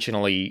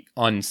intentionally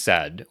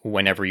unsaid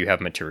whenever you have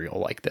material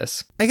like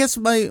this. I guess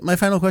my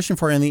final question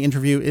for you in the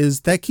interview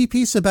is that key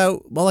piece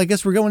about, well, I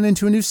guess we're going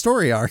into a new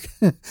story arc.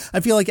 I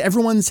feel like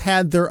everyone's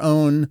had their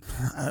own,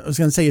 I was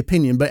going to say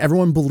opinion, but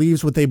everyone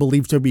believes what they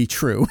believe to be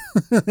true.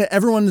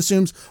 Everyone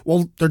assumes,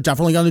 well, they're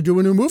definitely going to do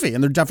a new movie,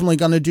 and they're definitely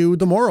going to do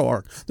the Moro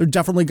arc. They're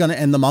definitely going to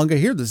end the manga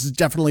here. This is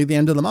definitely the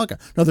end of the manga.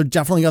 No, they're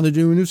definitely going to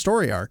do a new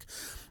story arc.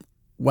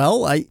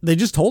 Well, they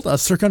just told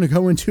us they're going to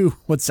go into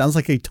what sounds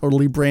like a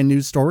totally brand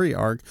new story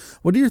arc.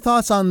 What are your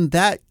thoughts on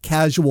that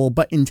casual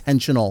but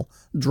intentional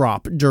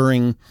drop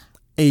during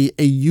a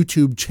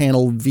YouTube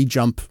channel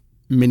V-Jump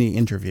mini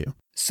interview?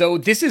 So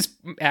this is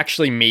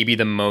actually maybe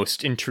the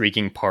most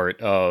intriguing part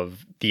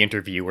of the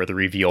interview, or the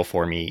reveal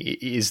for me,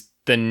 is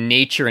the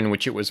nature in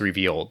which it was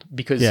revealed.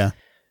 Because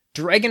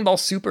Dragon Ball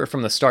Super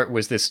from the start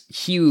was this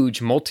huge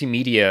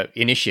multimedia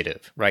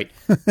initiative, right?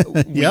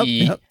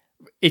 Yep.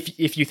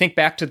 If you think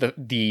back to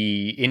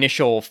the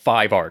initial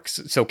 5 arcs,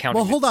 so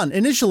counting... Well, hold on.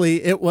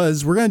 Initially, it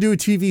was, we're going to do a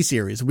TV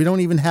series. We don't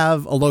even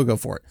have a logo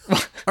for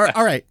it.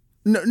 All right.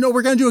 No,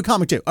 we're going to do a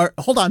comic too.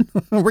 Hold on.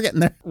 We're getting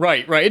there.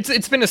 Right.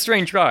 It's been a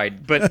strange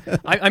ride, but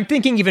I'm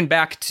thinking even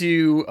back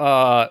to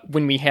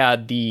when we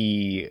had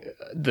the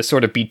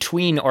sort of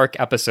between arc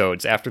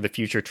episodes after the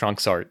Future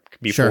Trunks arc,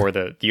 before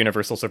the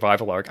Universal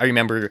Survival arc. I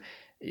remember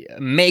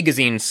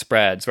magazine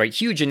spreads, right?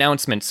 Huge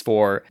announcements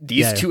for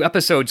these 2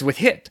 episodes with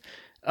hit.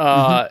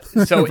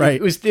 So right.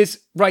 It was this,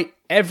 right?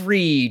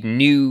 Every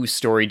new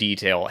story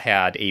detail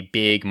had a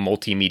big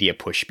multimedia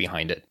push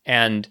behind it.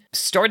 And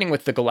starting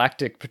with the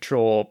Galactic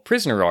Patrol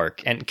prisoner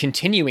arc and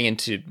continuing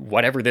into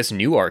whatever this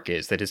new arc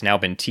is that has now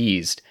been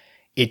teased,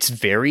 it's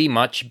very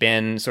much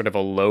been sort of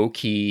a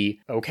low-key,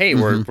 okay,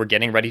 we're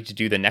getting ready to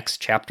do the next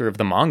chapter of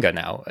the manga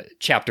now.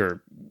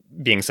 Chapter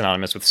being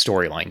synonymous with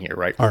storyline here,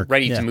 right? We're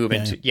ready to move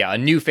into a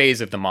new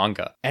phase of the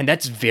manga. And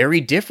that's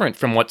very different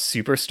from what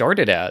Super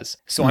started as.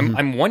 So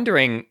I'm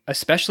wondering,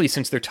 especially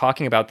since they're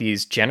talking about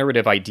these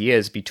generative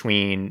ideas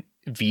between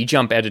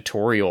V-Jump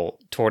editorial,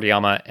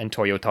 Toriyama and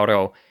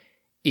Toyotaro,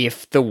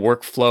 if the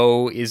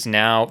workflow is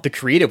now, the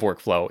creative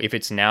workflow, if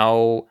it's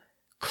now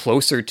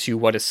closer to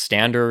what a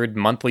standard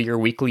monthly or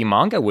weekly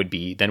manga would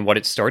be than what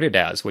it started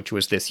as, which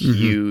was this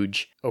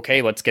huge,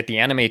 okay, let's get the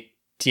anime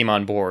team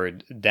on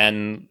board,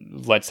 then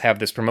let's have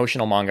this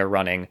promotional manga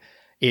running.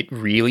 It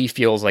really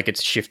feels like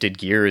it's shifted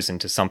gears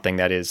into something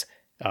that is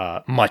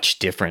much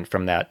different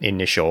from that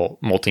initial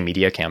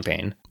multimedia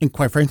campaign. And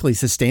quite frankly,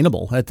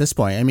 sustainable at this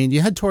point. I mean,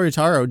 you had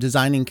Toyotaro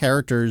designing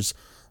characters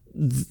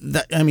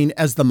that, I mean,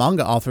 as the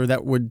manga author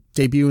that would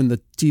debut in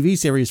the TV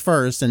series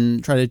first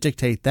and try to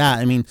dictate that.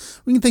 I mean,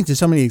 we can think to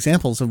so many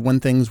examples of when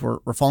things were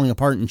falling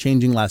apart and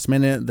changing last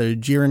minute, the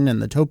Jiren and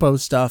the Topo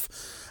stuff.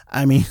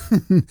 I mean,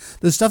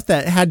 the stuff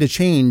that had to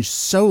change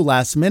so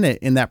last minute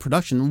in that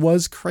production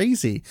was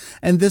crazy.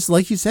 And this,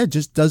 like you said,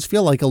 just does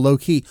feel like a low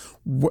key.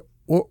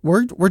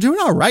 We're doing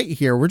all right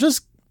here. We're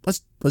just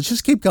let's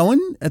just keep going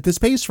at this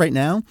pace right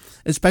now,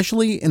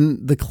 especially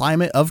in the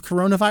climate of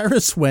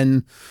coronavirus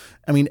when,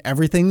 I mean,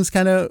 everything's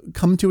kind of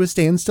come to a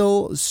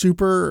standstill.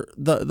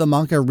 The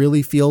manga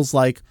really feels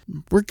like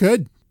we're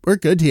good. We're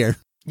good here.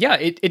 Yeah,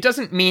 it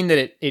doesn't mean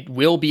that it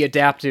will be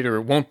adapted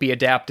or won't be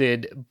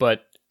adapted,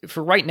 but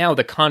for right now,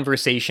 the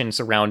conversation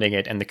surrounding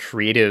it and the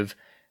creative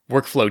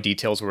workflow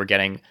details we're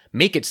getting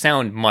make it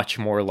sound much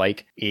more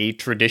like a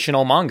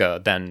traditional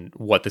manga than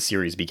what the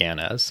series began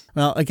as.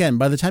 Well, again,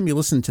 by the time you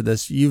listen to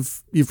this,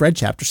 you've read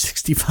chapter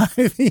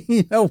 65.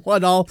 You know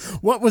what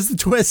was the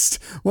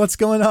twist? What's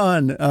going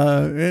on?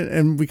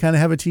 And we kind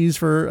of have a tease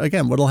for,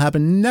 again, what'll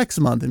happen next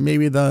month and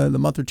maybe the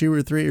month or 2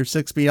 or 3 or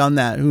 6 beyond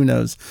that. Who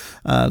knows?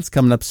 It's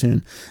coming up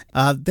soon.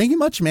 Thank you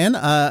much, man.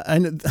 I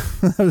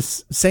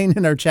was saying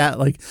in our chat,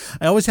 like,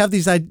 I always have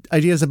these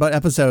ideas about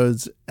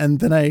episodes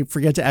and then I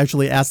forget to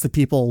actually ask the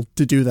people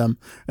to do them.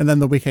 And then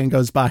the weekend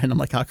goes by and I'm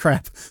like, oh,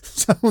 crap.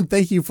 So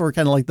thank you for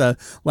kind of like the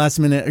last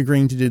minute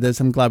agreeing to do this.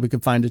 I'm glad we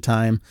could find a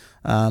time,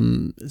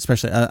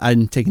 especially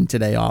I'm taking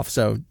today off.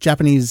 So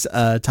Japanese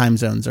time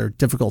zones are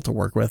difficult to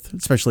work with,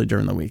 especially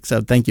during the week.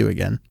 So thank you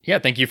again. Yeah,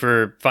 thank you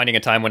for finding a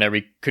time when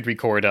I could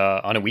record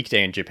on a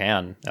weekday in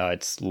Japan.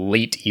 It's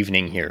late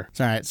evening here.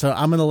 All right. So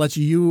I'm going to let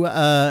you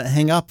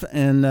hang up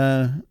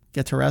and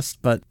get to rest.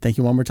 But thank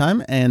you one more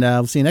time and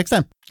I'll see you next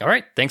time. All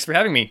right. Thanks for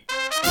having me.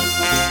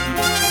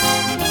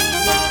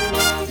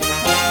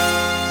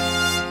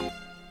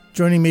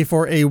 Joining me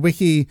for a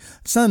wiki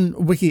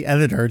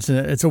editor.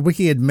 It's a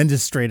wiki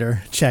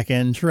administrator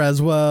check-in.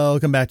 Therese,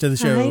 welcome back to the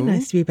show. Hi,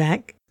 nice to be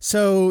back.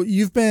 So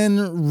you've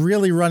been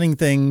really running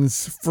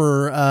things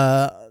for,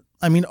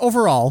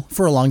 overall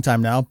for a long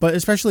time now, but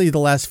especially the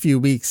last few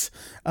weeks.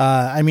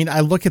 I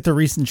look at the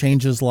recent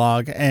changes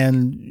log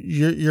and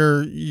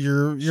you're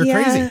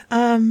crazy.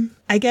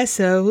 I guess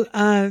so.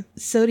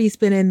 Sodi's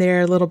been in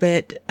there a little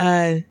bit,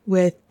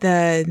 with,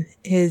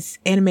 his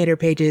animator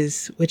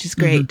pages, which is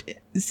great. Mm-hmm.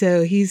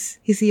 So he's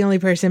the only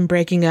person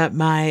breaking up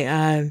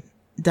my,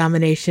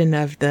 domination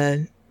of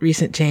the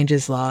recent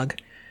changes log.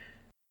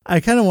 I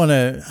kind of want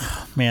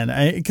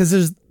to, because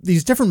there's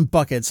these different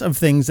buckets of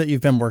things that you've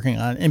been working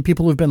on, and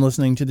people who've been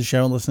listening to the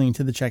show and listening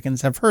to the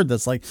check-ins have heard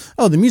this, like,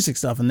 oh, the music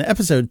stuff and the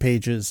episode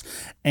pages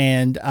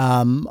and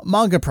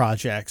manga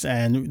projects,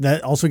 and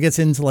that also gets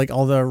into like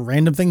all the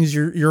random things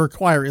you're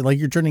acquiring, like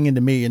you're turning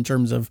into me in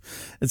terms of,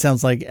 it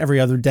sounds like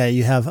every other day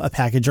you have a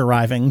package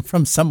arriving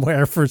from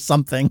somewhere for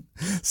something,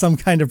 some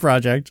kind of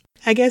project.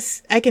 I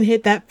guess I can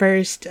hit that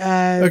first.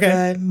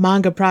 Okay. The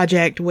manga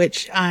project,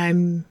 which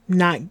I'm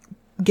not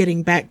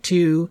getting back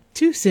to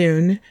too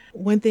soon.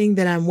 One thing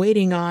that I'm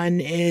waiting on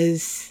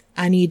is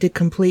I need to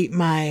complete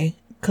my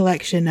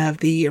collection of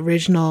the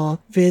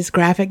original Viz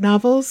graphic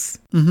novels.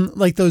 Mm-hmm.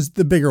 Like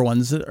the bigger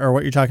ones are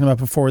what you're talking about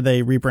before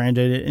they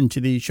rebranded it into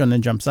the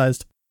Shonen Jump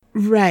sized.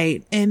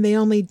 Right. And they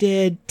only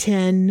did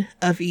 10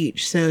 of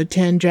each. So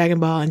 10 Dragon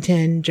Ball and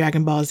 10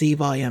 Dragon Ball Z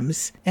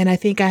volumes. And I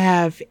think I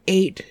have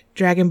 8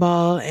 Dragon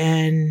Ball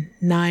and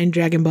 9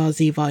 Dragon Ball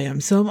Z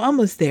volumes. So I'm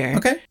almost there.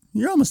 Okay.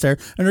 You're almost there.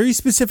 And are you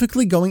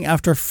specifically going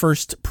after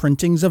first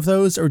printings of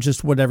those or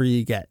just whatever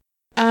you get?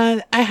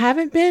 I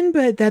haven't been,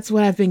 but that's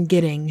what I've been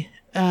getting.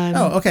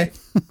 Okay.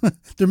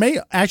 There may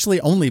actually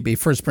only be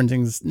first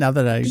printings now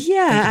that I think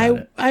about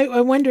it.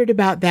 I wondered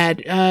about that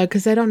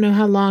because I don't know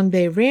how long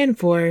they ran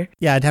for.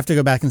 Yeah, I'd have to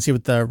go back and see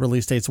what the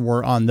release dates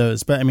were on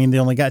those. But I mean, they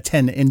only got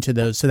 10 into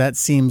those. So that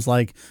seems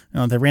like,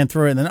 they ran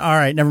through it and then, all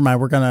right, never mind.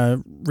 We're going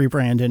to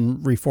rebrand and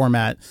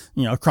reformat,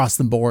 across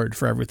the board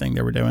for everything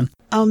they were doing.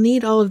 I'll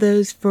need all of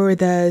those for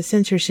the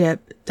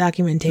censorship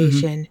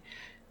documentation.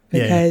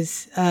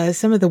 Because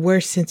some of the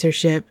worst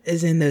censorship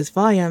is in those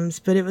volumes,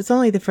 but it was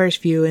only the first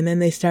few, and then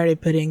they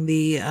started putting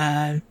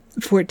the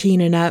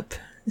 14 and up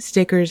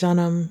stickers on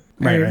them.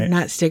 Right.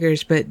 Not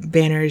stickers, but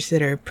banners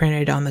that are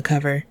printed on the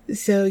cover.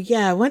 So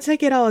yeah, once I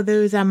get all of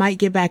those, I might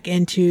get back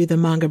into the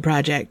manga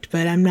project,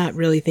 but I'm not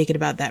really thinking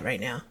about that right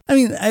now. I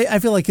mean, I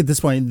feel like at this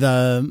point,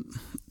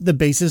 the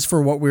basis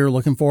for what we were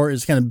looking for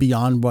is kind of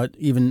beyond what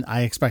even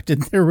I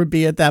expected there would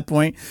be at that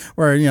point,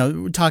 where,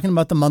 we're talking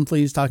about the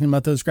monthlies, talking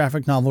about those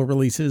graphic novel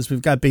releases.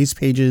 We've got base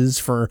pages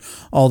for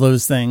all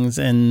those things.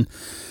 And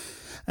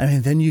I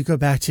mean, then you go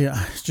back to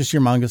just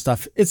your manga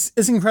stuff. It's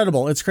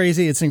incredible. It's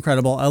crazy. It's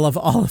incredible. I love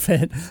all of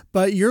it.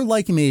 But you're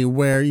like me,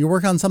 where you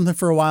work on something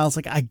for a while. It's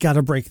like, I got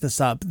to break this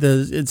up.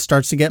 It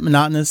starts to get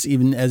monotonous,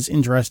 even as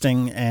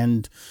interesting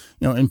and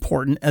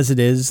important as it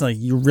is. Like,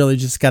 you really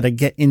just got to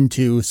get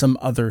into some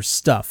other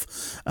stuff.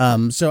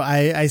 So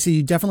I see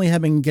you definitely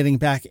have been getting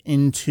back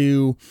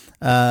into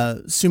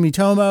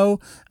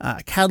Sumitomo,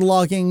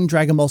 cataloging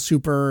Dragon Ball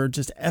Super,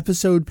 just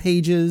episode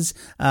pages.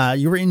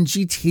 You were in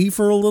GT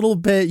for a little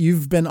bit.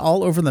 You've been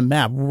all over the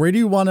map. Where do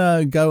you want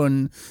to go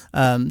and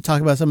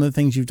talk about some of the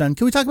things you've done?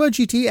 Can we talk about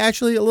GT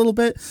actually a little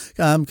bit?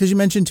 Because you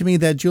mentioned to me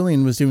that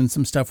Julian was doing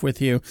some stuff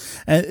with you.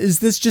 Is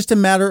this just a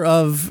matter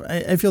of,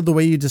 I feel the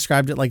way you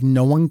described it, like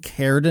no one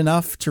cared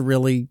enough to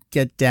really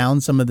get down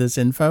some of this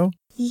info?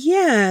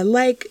 Yeah,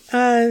 like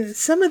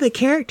some of the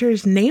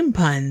characters' name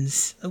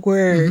puns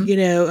were,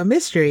 a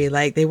mystery.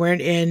 Like, they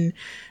weren't in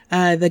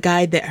the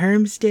guide that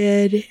Herms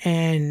did,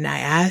 and I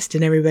asked,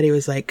 and everybody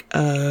was like,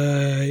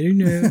 I don't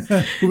know.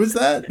 Who was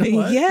that?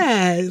 What?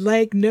 Yeah,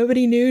 like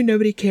nobody knew,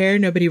 nobody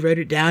cared, nobody wrote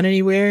it down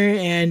anywhere,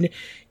 and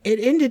it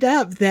ended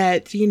up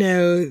that,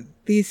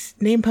 these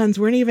name puns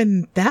weren't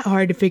even that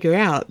hard to figure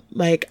out.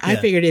 Like, I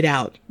figured it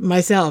out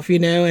myself,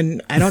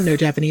 and I don't know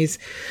Japanese.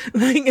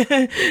 Like,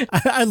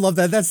 I love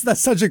that. That's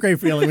such a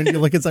great feeling when you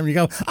look at something, you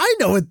go, I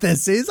know what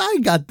this is. I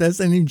got this.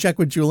 And you check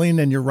with Julian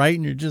and you're right.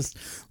 And you're just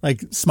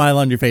like smile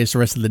on your face the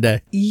rest of the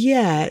day.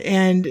 Yeah.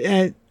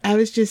 And, I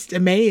was just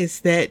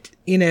amazed that,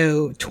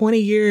 20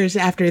 years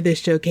after this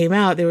show came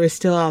out, there was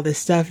still all this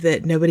stuff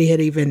that nobody had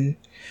even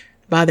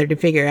bothered to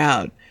figure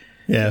out.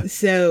 Yeah.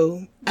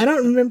 So I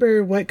don't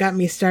remember what got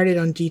me started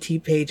on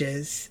GT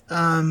pages.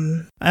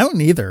 I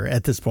don't either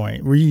at this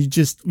point. Were you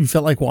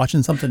felt like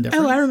watching something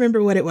different? Oh, I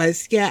remember what it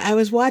was. Yeah, I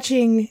was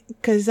watching,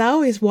 because I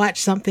always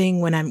watch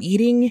something when I'm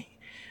eating,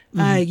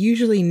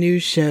 usually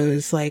news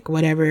shows, like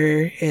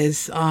whatever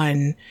is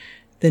on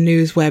the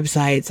news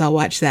websites. I'll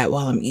watch that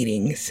while I'm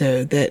eating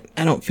so that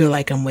I don't feel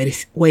like I'm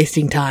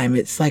wasting time.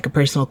 It's like a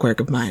personal quirk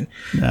of mine.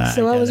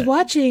 So I was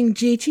watching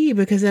GT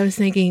because I was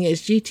thinking,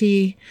 is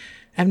GT...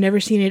 I've never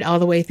seen it all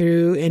the way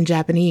through in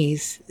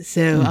Japanese,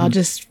 so I'll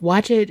just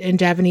watch it in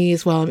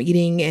Japanese while I'm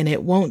eating, and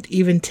it won't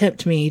even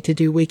tempt me to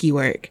do wiki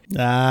work.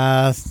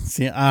 I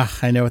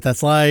know what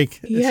that's like.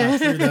 Yeah.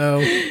 It's not true,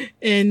 though.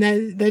 And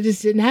that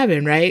just didn't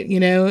happen, right?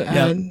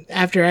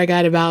 After I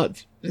got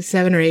about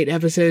 7 or 8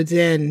 episodes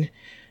in,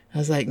 I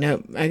was like,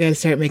 nope, I got to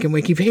start making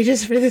wiki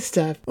pages for this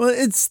stuff. Well,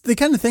 it's the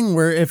kind of thing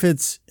where if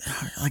it's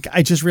like,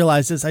 I just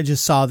realized this, I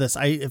just saw this.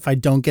 If I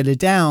don't get it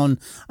down,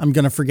 I'm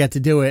going to forget to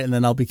do it. And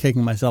then I'll be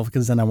kicking myself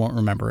because then I won't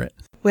remember it.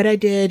 What I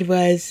did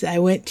was I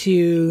went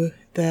to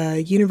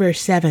the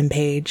Universe 7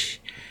 page.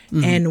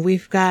 And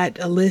we've got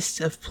a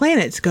list of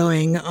planets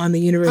going on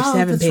the Universe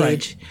 7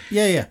 page.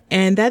 Right. Yeah.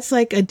 And that's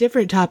like a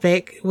different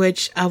topic,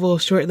 which I will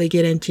shortly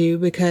get into,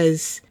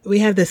 because we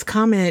have this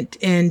comment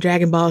in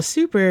Dragon Ball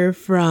Super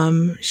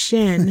from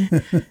Shin,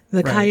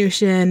 the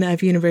Kaioshin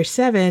of Universe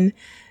 7,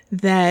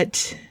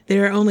 that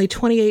there are only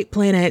 28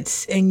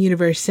 planets in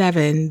Universe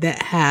 7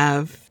 that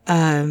have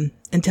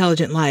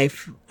intelligent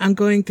life. I'm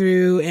going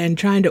through and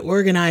trying to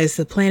organize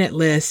the planet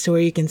list so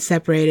where you can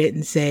separate it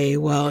and say,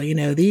 well,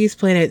 these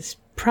planets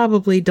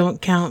probably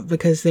don't count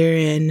because they're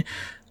in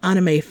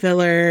anime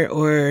filler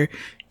or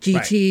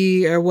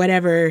GT or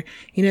whatever,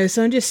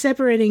 so I'm just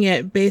separating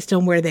it based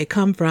on where they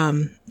come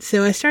from.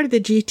 So I started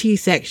the GT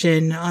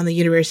section on the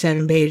Universe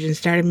 7 page and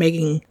started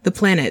making the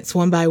planets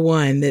one by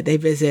one that they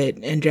visit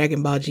in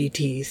Dragon Ball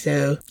GT.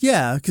 So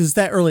yeah, because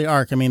that early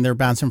arc, I mean, they're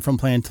bouncing from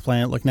planet to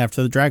planet looking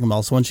after the Dragon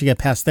Ball. So once you get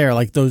past there,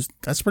 like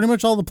that's pretty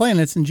much all the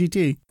planets in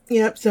GT.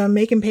 Yep. So I'm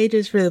making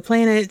pages for the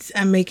planets.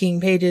 I'm making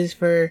pages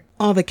for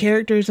all the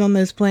characters on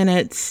those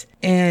planets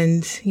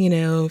and,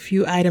 a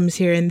few items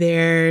here and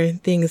there,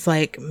 things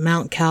like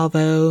Mount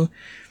Calvo.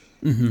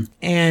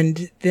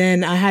 And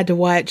then I had to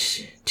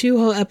watch 2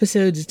 whole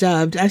episodes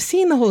dubbed. I've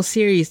seen the whole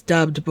series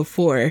dubbed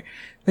before,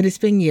 but it's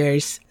been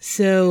years.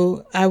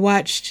 So I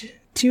watched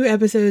 2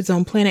 episodes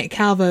on Planet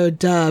Calvo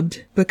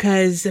dubbed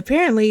because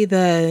apparently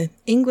the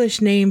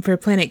English name for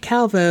Planet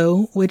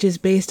Calvo, which is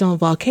based on a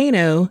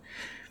volcano,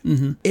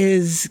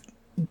 is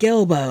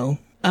Gelbo.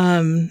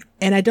 And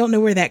I don't know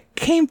where that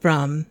came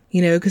from,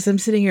 because I'm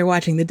sitting here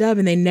watching the dub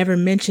and they never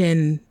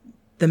mention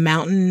the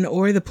mountain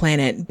or the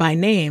planet by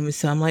name.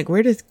 So I'm like,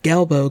 where does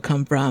Gelbo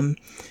come from?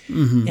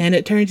 And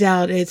it turns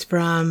out it's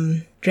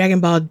from Dragon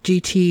Ball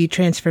GT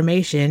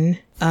Transformation,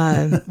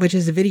 which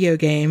is a video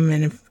game.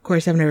 And of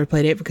course, I've never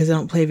played it because I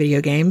don't play video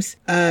games.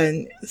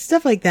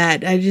 Stuff like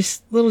that. I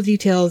just little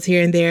details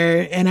here and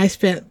there. And I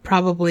spent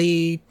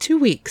probably 2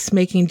 weeks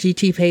making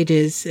GT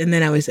pages and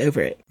then I was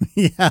over it.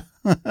 Yeah.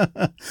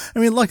 I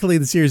mean, luckily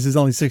the series is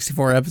only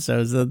 64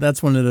 episodes.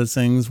 That's one of those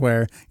things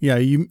where,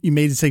 you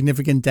made a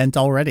significant dent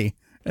already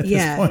at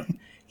this point.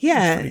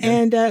 Yeah,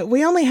 and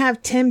we only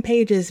have 10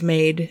 pages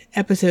made,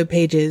 episode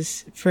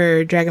pages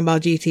for Dragon Ball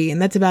GT,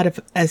 and that's about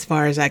as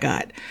far as I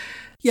got.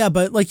 Yeah,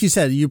 but like you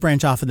said, you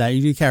branch off of that.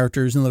 You do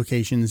characters and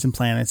locations and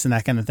planets and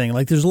that kind of thing.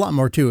 Like, there's a lot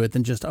more to it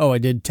than just, I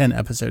did 10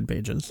 episode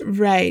pages.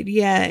 Right,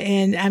 yeah,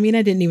 and I mean,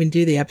 I didn't even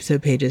do the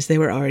episode pages. They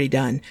were already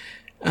done.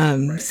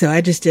 So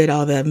I just did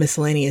all the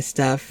miscellaneous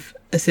stuff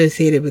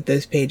associated with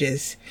those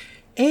pages.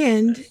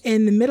 And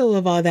in the middle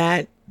of all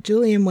that,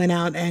 Julian went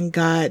out and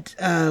got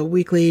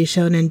Weekly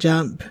Shonen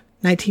Jump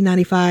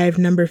 1995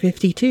 number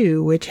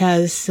 52, which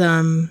has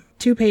some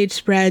 2-page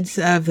spreads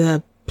of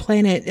the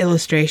planet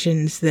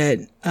illustrations that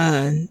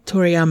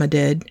Toriyama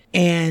did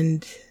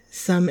and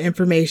some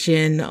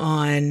information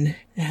on,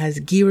 it has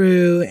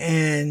Giru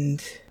and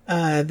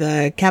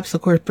the Capsule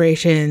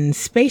Corporation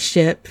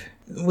spaceship,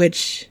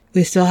 which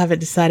we still haven't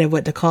decided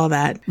what to call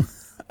that.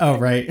 Oh,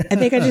 right. I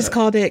think I just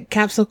called it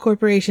Capsule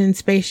Corporation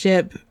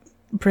spaceship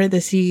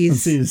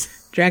parentheses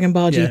Dragon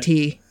Ball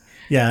GT.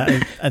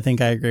 Yeah, I think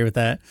I agree with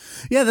that.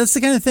 Yeah, that's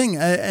the kind of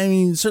thing. I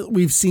mean,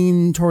 we've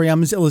seen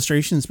Toriyama's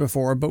illustrations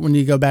before, but when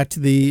you go back to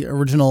the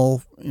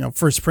original,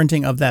 first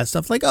printing of that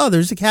stuff, like,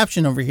 there's a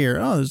caption over here.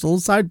 Oh, there's a little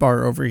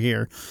sidebar over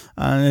here.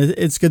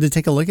 It's good to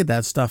take a look at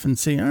that stuff and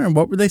see,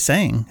 what were they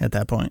saying at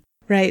that point?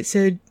 Right.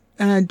 So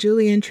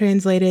Julian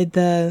translated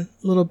the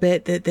little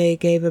bit that they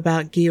gave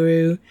about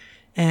Giru,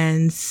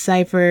 and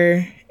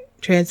Cypher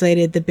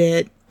translated the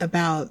bit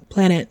about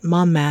Planet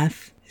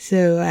Monmath.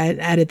 So I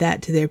added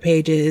that to their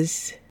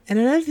pages. And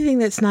another thing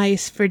that's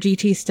nice for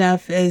GT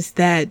stuff is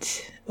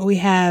that we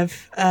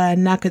have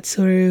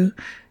Nakatsuru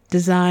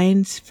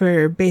designs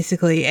for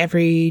basically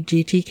every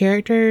GT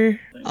character.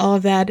 All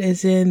of that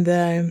is in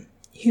the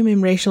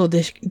Human Racial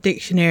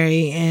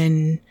Dictionary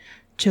in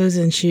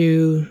Chosen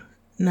Shu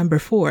number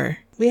 4.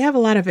 We have a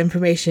lot of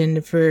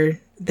information for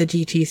the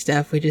GT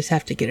stuff. We just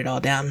have to get it all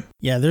down.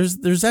 Yeah,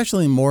 there's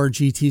actually more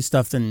GT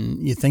stuff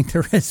than you think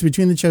there is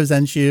between the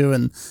Chozenshu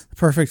and the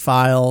Perfect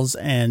Files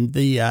and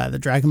the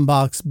Dragon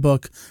Box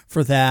book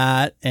for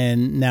that,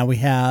 and now we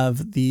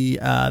have the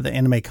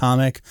anime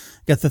comic.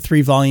 Got the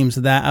 3 volumes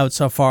of that out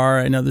so far.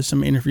 I know there's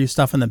some interview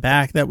stuff in the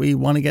back that we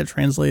want to get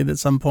translated at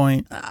some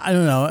point. I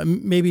don't know.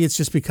 Maybe it's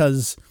just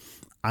because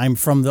I'm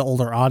from the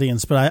older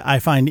audience, but I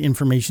find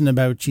information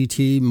about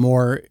GT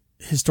more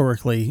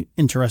historically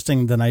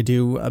interesting than I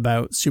do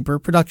about super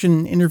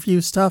production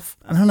interview stuff.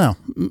 I don't know.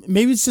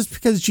 Maybe it's just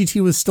because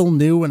GT was still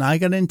new when I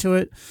got into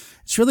it.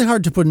 It's really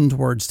hard to put into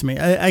words to me.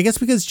 I guess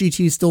because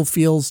GT still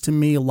feels to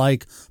me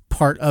like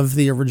part of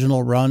the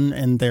original run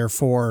and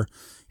therefore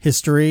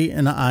history,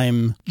 and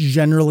I'm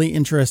generally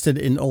interested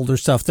in older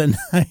stuff than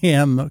I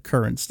am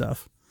current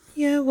stuff.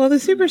 Yeah, well, the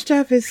super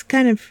stuff is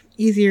kind of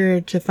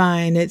easier to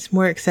find. It's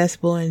more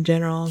accessible in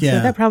general. Yeah.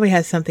 So that probably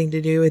has something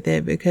to do with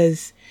it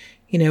because,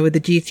 with the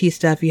GT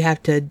stuff, you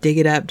have to dig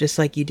it up just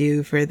like you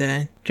do for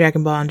the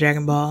Dragon Ball and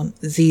Dragon Ball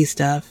Z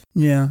stuff.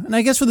 Yeah, and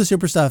I guess for the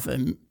super stuff,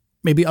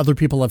 maybe other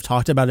people have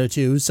talked about it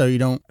too, so you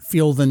don't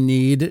feel the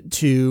need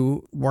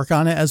to work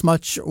on it as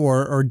much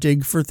or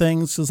dig for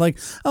things. It's like,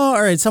 all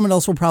right, someone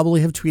else will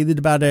probably have tweeted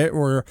about it,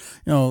 or,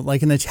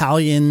 like an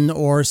Italian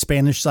or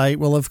Spanish site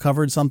will have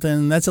covered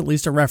something. That's at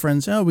least a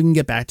reference. We can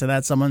get back to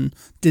that. Someone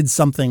did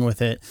something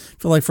with it. I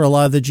feel like for a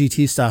lot of the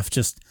GT stuff,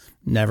 just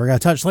never got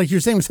touched. Like you're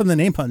saying with some of the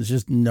name puns,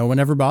 just no one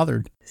ever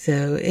bothered.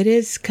 So it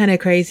is kind of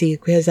crazy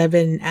because I've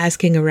been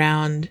asking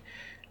around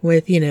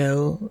with,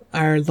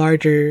 our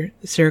larger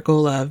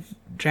circle of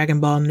Dragon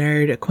Ball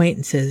nerd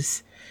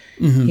acquaintances,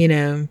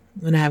 when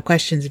I have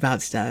questions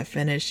about stuff.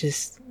 And it's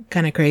just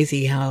kind of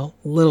crazy how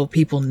little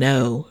people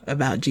know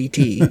about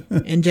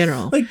GT in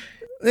general.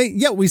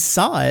 Yeah, we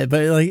saw it,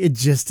 but it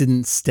just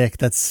didn't stick.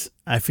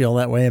 I feel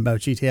that way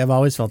about GT. I've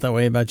always felt that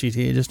way about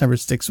GT. It just never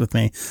sticks with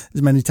me.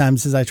 As many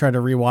times as I try to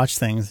rewatch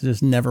things, I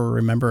just never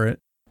remember it.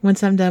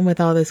 Once I'm done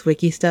with all this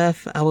wiki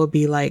stuff, I will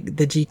be like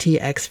the GT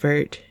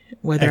expert,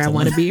 whether Excellent. I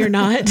want to be or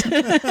not.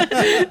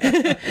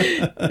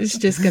 It's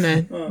just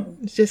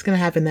gonna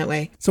happen that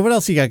way. So what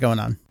else you got going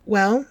on?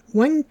 Well,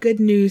 one good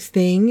news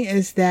thing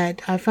is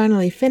that I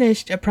finally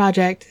finished a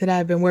project that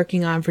I've been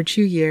working on for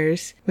 2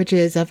 years, which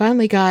is I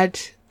finally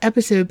got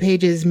episode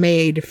pages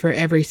made for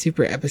every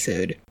super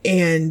episode.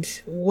 And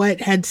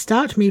what had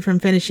stopped me from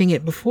finishing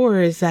it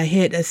before is I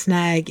hit a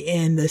snag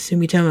in the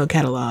Sumitomo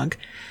catalog.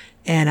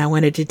 and I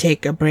wanted to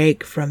take a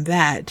break from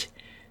that,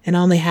 and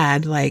only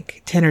had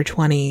like 10 or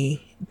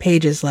 20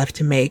 pages left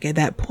to make at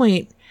that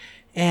point.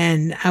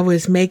 And I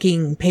was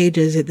making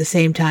pages at the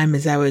same time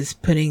as I was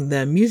putting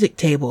the music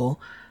table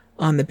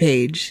on the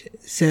page.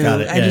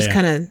 So I just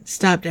kind of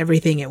stopped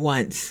everything at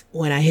once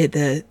when I hit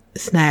the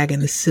snag in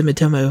the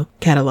Sumitomo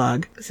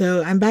catalog.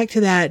 So I'm back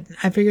to that.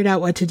 I figured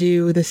out what to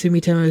do with the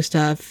Sumitomo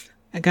stuff.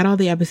 I got all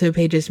the episode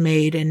pages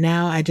made, and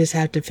now I just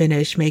have to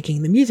finish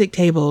making the music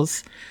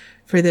tables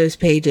for those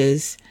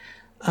pages.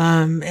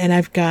 And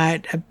I've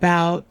got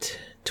about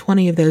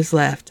 20 of those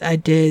left. I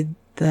did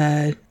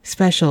the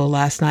special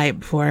last night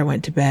before I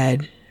went to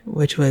bed,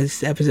 which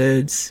was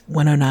episodes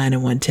 109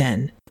 and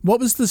 110. What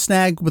was the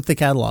snag with the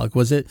catalog?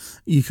 Was it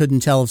you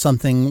couldn't tell if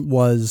something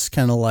was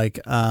kind of like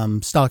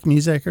stock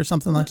music or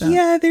something like that?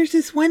 Yeah, there's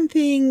this one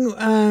thing.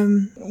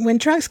 When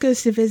Trunks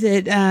goes to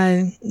visit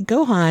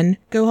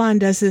Gohan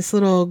does this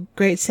little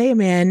Great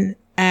Saiyaman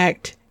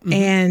act,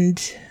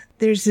 and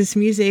there's this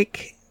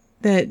music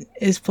that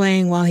is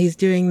playing while he's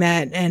doing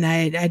that, and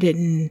I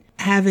didn't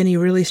have any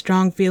really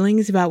strong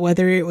feelings about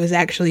whether it was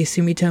actually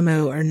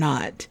Sumitomo or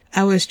not.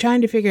 I was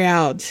trying to figure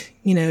out,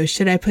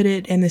 should I put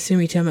it in the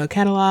Sumitomo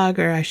catalog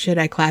or should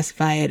I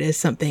classify it as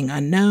something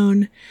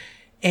unknown?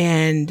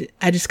 And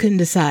I just couldn't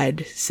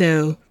decide.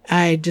 So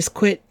I just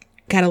quit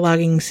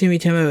cataloging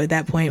Sumitomo at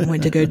that point and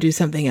went to go do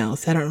something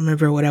else. I don't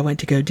remember what I went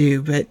to go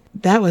do, but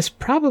that was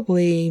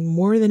probably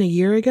more than a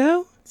year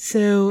ago.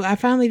 So I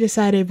finally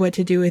decided what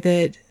to do with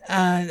it.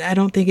 I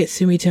don't think it's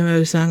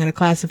Sumitomo, so I'm going to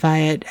classify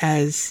it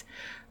as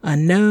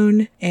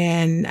unknown.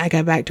 And I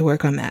got back to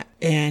work on that.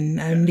 And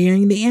I'm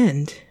nearing the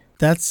end.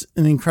 That's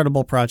an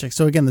incredible project.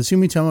 So again, the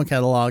Sumitomo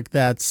catalog,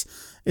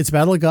 it's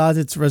Battle of Gods,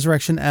 it's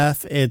Resurrection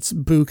F, it's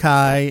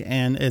Bukai,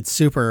 and it's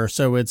Super.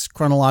 So it's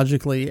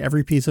chronologically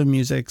every piece of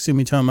music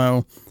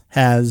Sumitomo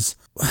has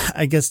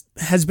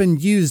been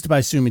used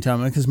by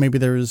Sumitomo, because maybe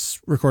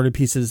there's recorded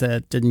pieces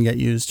that didn't get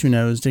used, who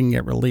knows, didn't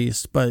get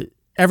released, but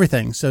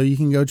everything. So you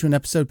can go to an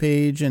episode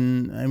page,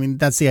 and I mean,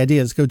 that's the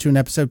idea, is go to an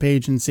episode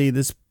page and see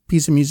this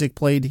piece of music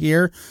played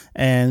here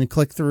and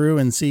click through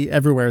and see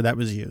everywhere that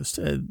was used.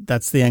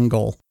 That's the end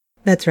goal.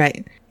 That's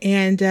right.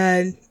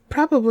 And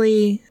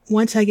probably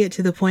once I get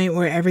to the point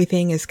where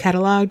everything is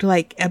cataloged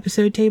like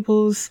episode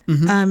tables,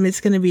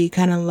 it's going to be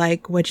kind of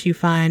like what you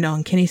find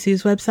on Kenny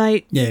Sue's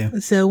website. Yeah.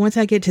 So once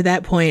I get to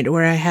that point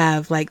where I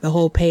have like the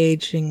whole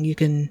page and you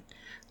can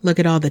look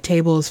at all the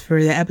tables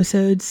for the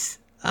episodes,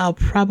 I'll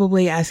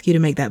probably ask you to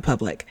make that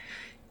public,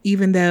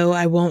 even though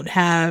I won't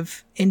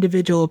have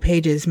individual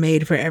pages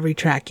made for every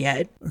track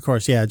yet. Of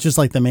course, yeah, just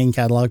like the main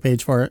catalog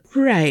page for it.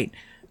 Right.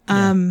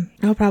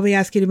 I'll probably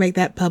ask you to make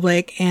that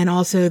public, and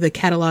also the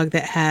catalog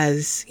that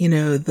has,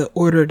 the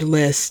ordered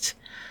list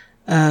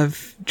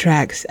of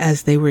tracks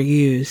as they were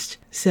used.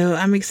 So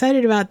I'm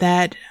excited about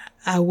that.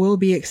 I will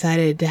be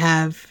excited to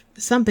have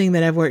something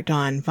that I've worked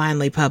on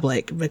finally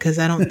public, because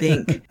I don't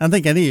think... I don't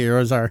think any of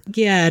yours are.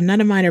 Yeah, none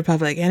of mine are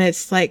public. And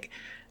it's like,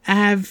 I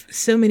have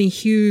so many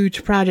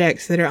huge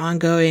projects that are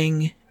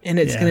ongoing, and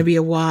it's going to be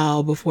a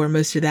while before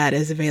most of that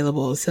is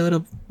available. So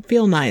it'll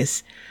feel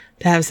nice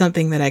to have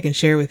something that I can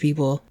share with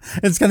people.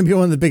 It's going to be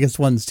one of the biggest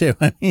ones too.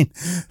 I mean,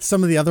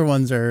 some of the other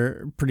ones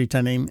are pretty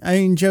tiny. I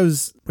mean,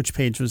 Joe's, which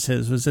page was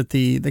his? Was it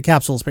the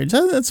capsules page?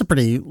 That's a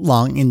pretty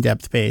long,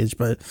 in-depth page,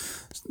 but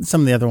some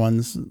of the other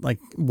ones, like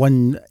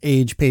one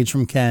age page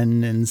from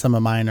Ken, and some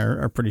of mine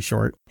are pretty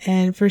short.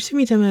 And for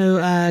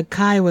Sumitomo,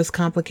 Kai was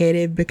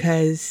complicated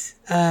because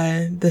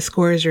the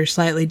scores are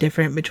slightly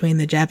different between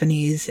the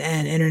Japanese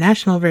and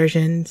international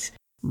versions.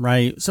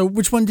 Right. So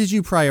which one did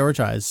you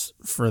prioritize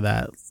for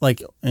that?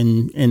 Like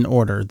in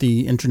order,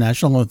 the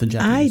international or the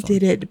Japanese? I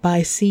did it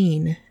by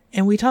scene.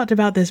 And we talked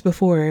about this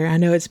before. I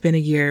know it's been a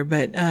year,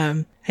 but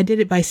I did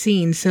it by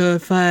scene. So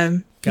if,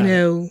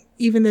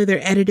 even though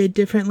they're edited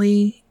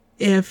differently,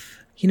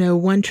 if,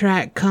 one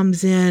track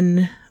comes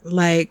in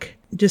like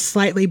just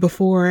slightly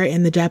before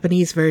in the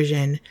Japanese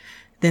version,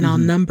 then I'll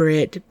number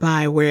it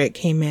by where it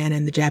came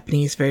in the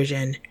Japanese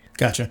version.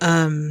 Gotcha.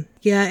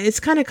 Yeah, it's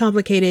kind of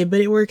complicated,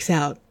 but it works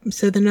out.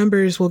 So the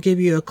numbers will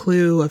give you a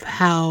clue of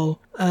how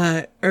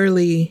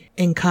early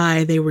in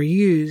Kai they were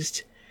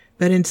used.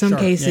 But in some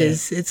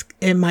cases,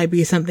 it might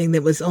be something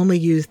that was only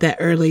used that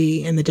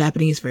early in the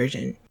Japanese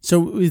version. So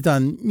we've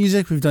done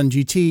music, we've done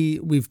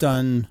GT, we've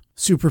done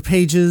super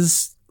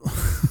pages.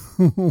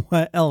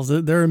 What else?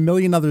 There are a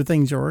million other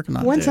things you're working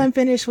on. Once I'm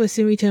finished with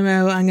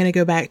Sumitomo, I'm going to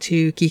go back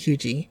to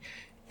Kikuchi.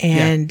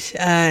 And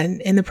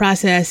in the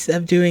process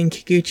of doing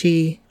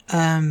Kikuchi,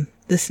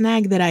 the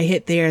snag that I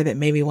hit there that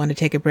made me want to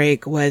take a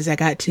break was I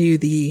got to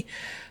the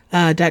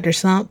Dr.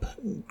 Slump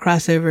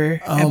crossover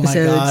episodes. Oh my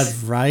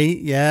God, right?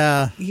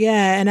 Yeah.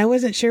 Yeah, and I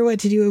wasn't sure what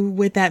to do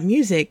with that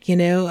music,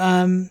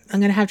 I'm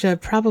going to have to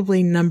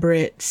probably number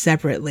it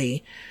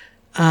separately.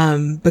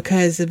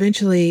 Because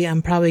eventually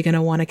I'm probably going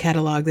to want to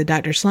catalog the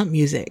Dr. Slump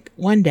music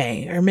one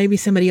day, or maybe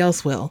somebody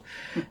else will.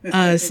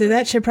 So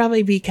that should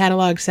probably be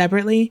cataloged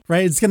separately.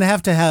 Right. It's going to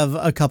have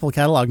a couple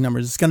catalog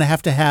numbers. It's going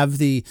to have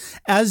the,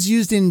 as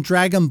used in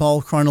Dragon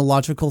Ball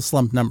chronological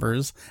slump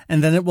numbers,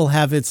 and then it will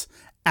have its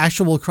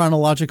actual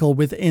chronological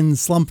within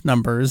slump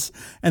numbers,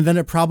 and then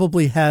it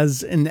probably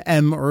has an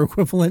M or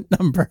equivalent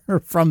number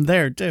from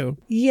there too.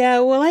 Yeah,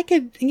 well, I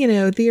could,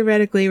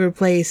 theoretically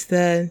replace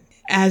the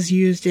as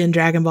used in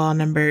Dragon Ball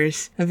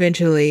numbers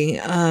eventually.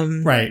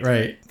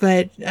 Right.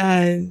 But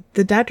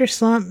the Dr.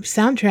 Slump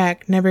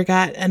soundtrack never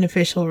got an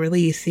official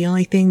release. The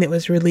only thing that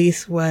was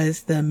released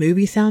was the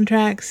movie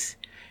soundtracks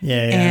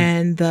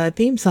and the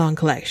theme song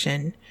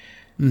collection.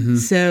 Mm-hmm.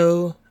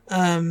 So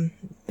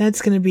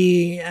that's going to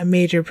be a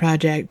major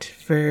project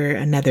for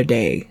another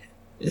day,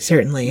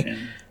 certainly.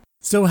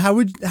 So how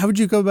would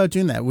you go about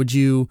doing that? Would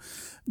you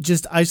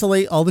just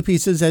isolate all the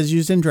pieces as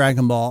used in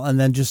Dragon Ball and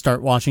then just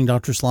start watching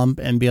Dr. Slump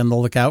and be on the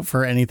lookout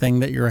for anything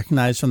that you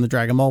recognize from the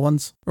Dragon Ball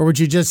ones? Or would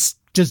you just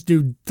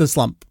do the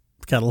Slump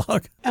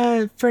catalog?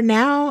 For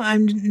now,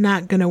 I'm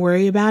not going to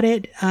worry about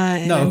it.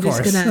 No, of course.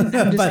 I'm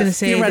just going to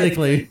say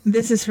theoretically,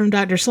 this is from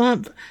Dr.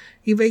 Slump.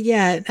 But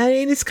yeah, I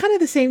mean, it's kind of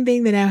the same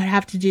thing that I would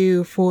have to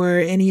do for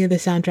any of the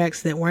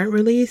soundtracks that weren't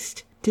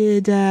released.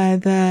 Did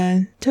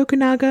the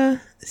Tokunaga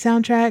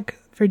soundtrack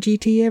for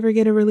GT ever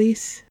get a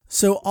release?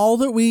 So all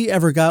that we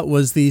ever got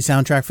was the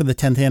soundtrack for the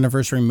 10th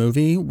anniversary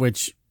movie,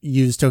 which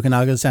used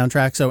Tokunaga's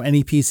soundtrack. So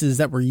any pieces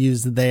that were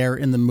used there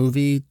in the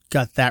movie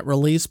got that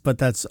release, but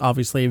that's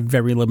obviously a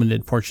very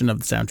limited portion of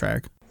the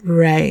soundtrack.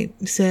 Right.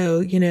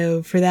 So,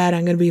 for that,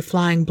 I'm going to be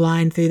flying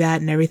blind through that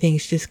and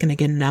everything's just going to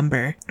get a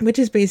number, which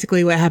is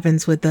basically what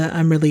happens with the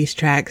unreleased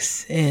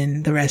tracks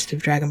in the rest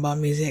of Dragon Ball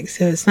music.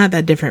 So it's not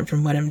that different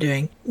from what I'm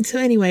doing. So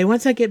anyway,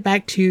 once I get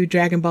back to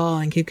Dragon Ball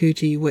and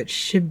Kikuchi, which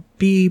should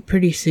be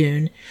pretty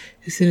soon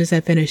as I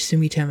finish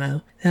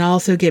Sumitomo, then I'll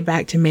also get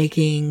back to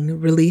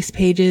making release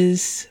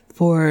pages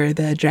for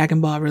the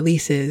Dragon Ball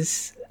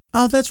releases.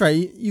 Oh, that's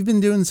right. You've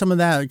been doing some of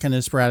that kind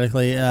of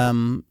sporadically,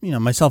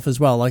 myself as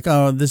well. Like,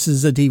 oh, this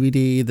is a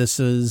DVD. This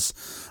is,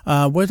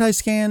 what did I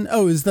scan?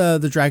 Oh, is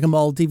the Dragon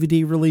Ball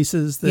DVD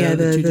releases?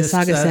 The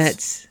saga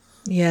sets.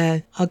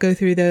 Yeah, I'll go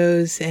through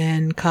those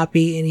and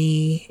copy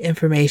any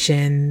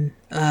information,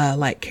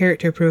 like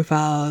character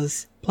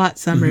profiles, plot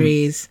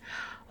summaries,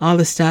 all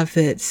the stuff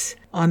that's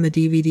on the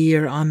DVD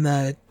or on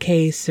the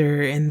case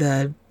or in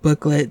the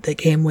booklet that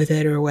came with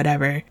it or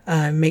whatever.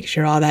 Make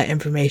sure all that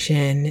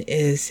information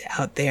is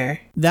out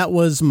there. That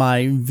was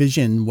my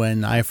vision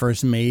when I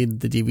first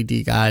made the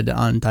DVD guide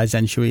on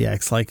Daizenshu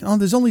EX. Like, oh,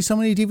 there's only so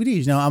many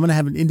DVDs. I'm going to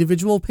have an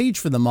individual page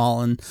for them all,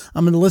 and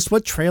I'm going to list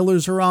what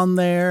trailers are on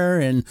there,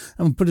 and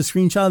I'm going to put a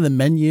screenshot of the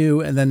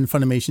menu, and then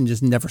Funimation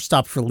just never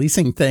stopped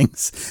releasing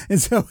things.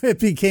 And so it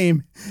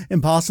became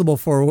impossible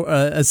for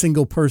a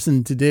single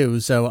person to do.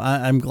 So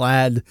I'm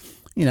glad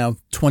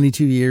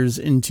 22 years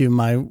into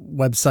my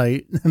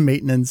website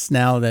maintenance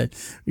now that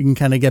we can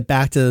kind of get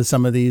back to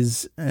some of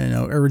these,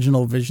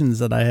 original visions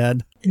that I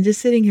had. And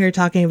just sitting here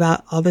talking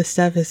about all this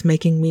stuff is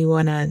making me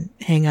want to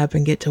hang up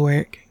and get to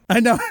work. I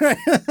know.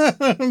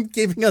 I'm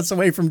keeping us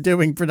away from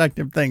doing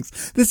productive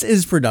things. This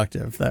is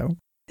productive, though.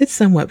 It's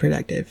somewhat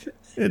productive.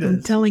 I'm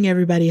is. telling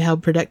everybody how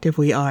productive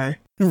we are.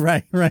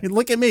 Right.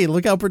 Look at me.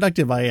 Look how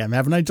productive I am.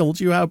 Haven't I told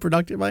you how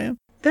productive I am?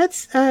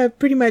 That's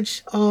pretty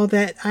much all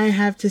that I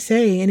have to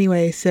say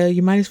anyway, so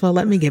you might as well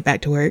let me get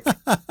back to work.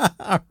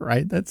 All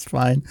right, that's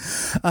fine.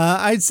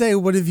 I'd say,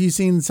 what have you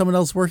seen someone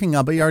else working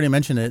on? But you already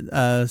mentioned it.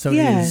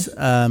 His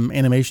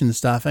animation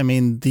stuff. I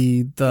mean,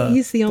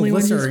 he's the only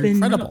one who's been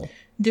incredible.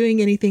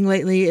 Doing anything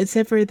lately,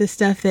 except for the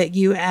stuff that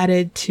you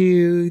added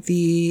to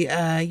the,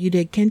 you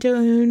did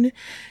Kento-un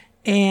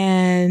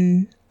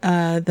and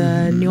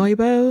the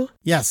Nyoibo.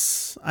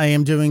 Yes, I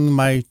am doing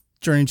my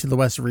Journey to the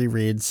West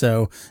reread.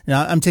 So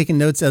I'm taking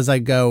notes as I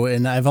go,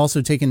 and I've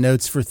also taken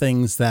notes for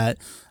things that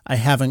I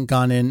haven't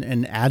gone in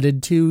and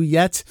added to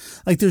yet.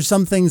 Like there's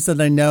some things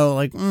that I know,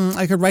 like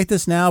I could write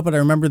this now, but I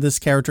remember this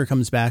character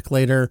comes back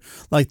later.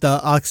 Like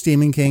the Ox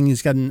Demon King,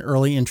 he's got an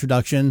early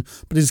introduction,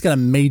 but he's got a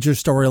major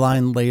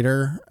storyline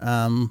later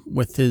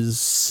with his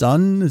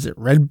son. Is it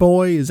Red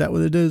Boy? Is that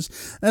what it is?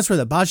 That's where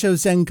the Basho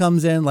Sen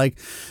comes in. Like,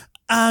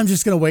 I'm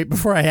just going to wait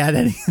before I add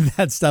any of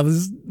that stuff.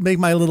 Just make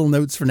my little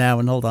notes for now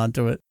and hold on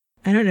to it.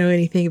 I don't know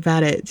anything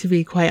about it, to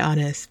be quite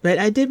honest, but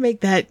I did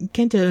make that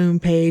Kento-un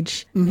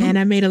page, and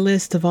I made a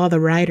list of all the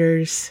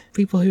writers,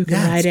 people who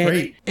can write it.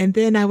 Great. And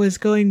then I was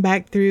going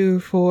back through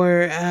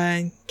for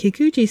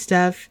Kikuchi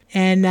stuff,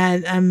 and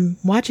I'm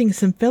watching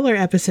some filler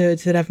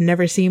episodes that I've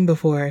never seen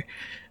before.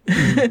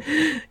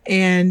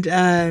 And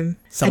I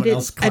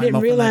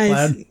didn't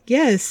realize,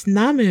 yes,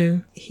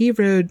 Namu, he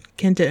wrote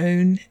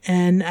Kento-un,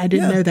 and I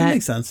didn't know that. That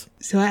makes sense.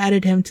 So I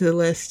added him to the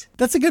list.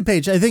 That's a good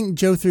page. I think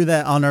Joe threw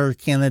that on our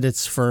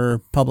candidates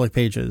for public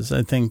pages.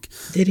 I think.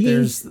 Did he?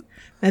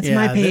 That's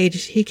my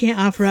page. He can't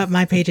offer up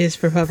my pages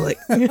for public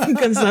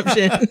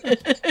consumption.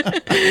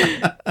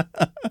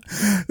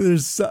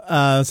 There's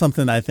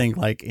something I think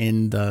like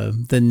in the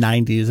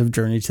 90s of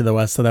Journey to the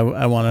West that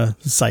I want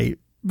to cite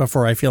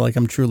before I feel like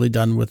I'm truly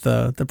done with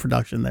the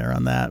production there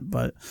on that.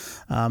 But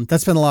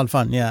that's been a lot of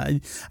fun. Yeah,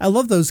 I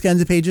love those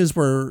kinds of pages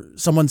where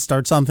someone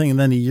starts something and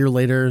then a year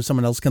later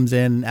someone else comes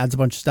in and adds a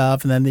bunch of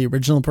stuff, and then the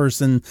original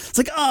person, it's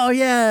like, oh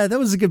yeah, that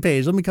was a good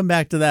page. Let me come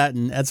back to that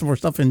and add some more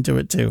stuff into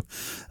it too.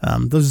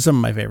 Those are some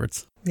of my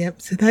favorites.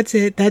 Yep. So that's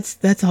it.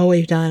 That's all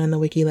we've done on the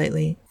wiki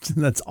lately.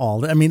 That's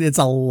all. I mean, it's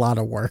a lot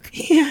of work.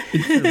 Yeah.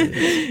 It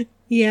really is.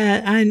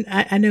 Yeah,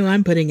 I know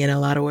I'm putting in a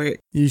lot of work.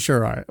 You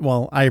sure are.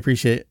 Well, I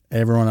appreciate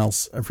everyone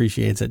else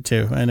appreciates it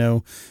too. I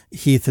know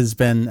Heath has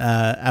been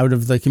out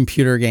of the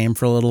computer game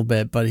for a little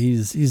bit, but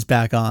he's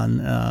back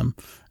on,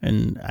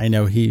 and I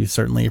know he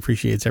certainly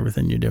appreciates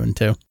everything you're doing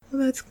too.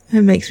 Well,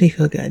 that makes me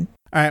feel good.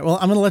 All right, well,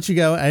 I'm going to let you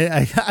go.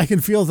 I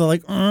can feel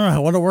the I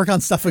want to work on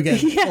stuff again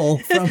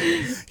from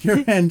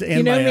your end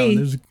and my own.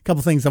 There's a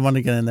couple things I want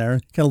to get in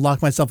there. Kind of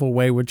lock myself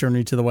away with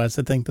Journey to the West.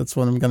 I think that's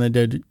what I'm going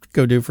to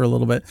go do for a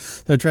little bit.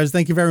 So, Therese,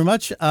 thank you very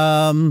much.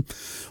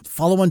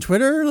 Follow on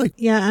Twitter.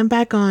 Yeah, I'm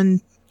back on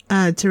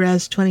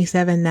Therese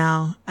 27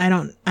 now. I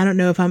don't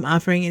know if I'm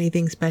offering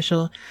anything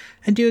special.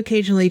 I do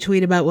occasionally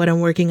tweet about what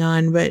I'm working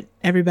on, but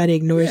everybody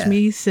ignores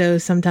me. So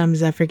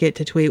sometimes I forget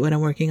to tweet what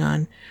I'm working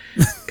on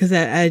because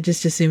I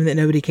just assume that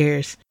nobody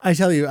cares. I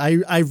tell you,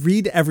 I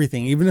read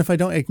everything, even if I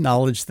don't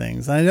acknowledge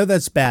things. And I know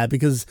that's bad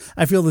because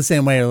I feel the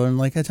same way. I'm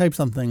like, I type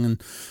something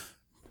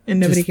and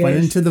nobody cares. Went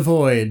into the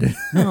void.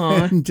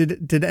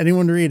 Did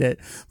anyone read it?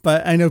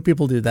 But I know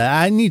people do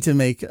that. I need to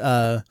make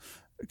a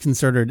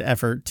concerted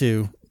effort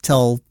to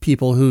tell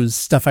people whose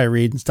stuff I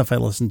read and stuff I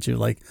listen to,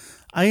 like,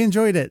 I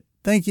enjoyed it.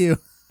 Thank you.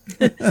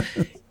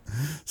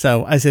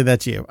 So I say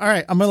that to you. All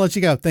right, I'm going to let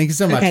you go. Thank you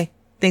so much. Okay.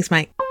 Thanks,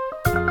 Mike.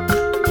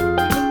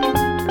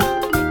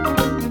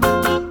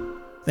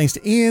 Thanks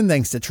to Ian.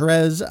 Thanks to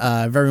Therese.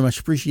 I very much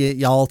appreciate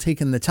y'all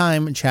taking the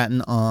time and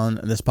chatting on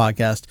this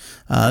podcast.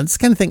 It's the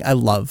kind of thing I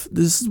love.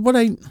 This is what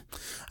I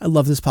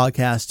love this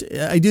podcast.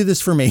 I do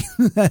this for me.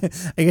 I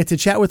get to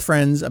chat with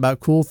friends about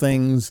cool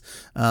things,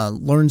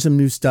 learn some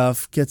new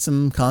stuff, get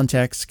some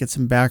context, get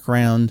some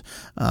background,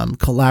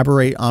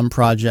 collaborate on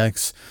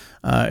projects.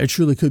 It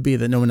truly could be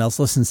that no one else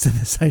listens to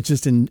this. I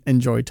just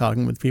enjoy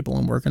talking with people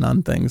and working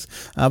on things.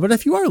 But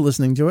if you are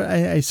listening to it,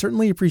 I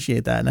certainly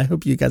appreciate that. And I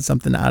hope you got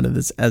something out of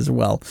this as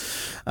well.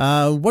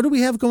 What do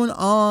we have going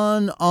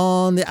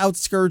on the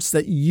outskirts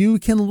that you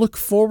can look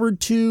forward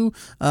to?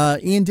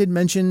 Ian did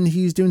mention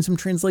he's doing some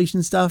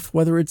translation stuff,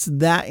 whether it's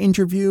that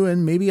interview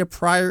and maybe a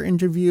prior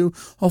interview.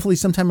 Hopefully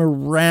sometime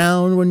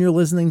around when you're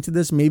listening to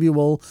this, maybe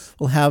we'll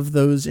have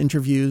those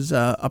interviews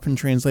up and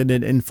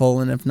translated in full.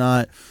 And if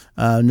not,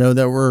 know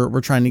that we're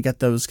trying to get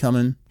those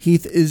coming.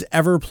 Heath is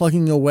ever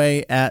plugging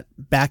away at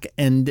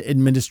back-end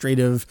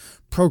administrative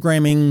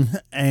programming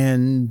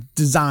and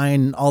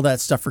design, all that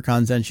stuff for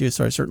Kanzenshuu.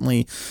 So I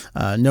certainly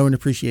know and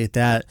appreciate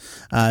that.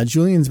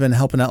 Julian's been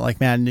helping out like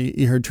mad.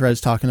 You heard Therese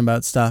talking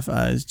about stuff.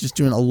 He's just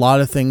doing a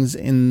lot of things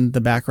in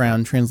the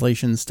background,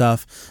 translation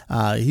stuff.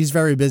 He's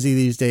very busy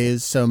these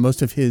days, so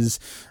most of his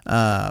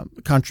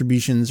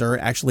contributions are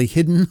actually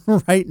hidden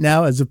right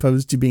now as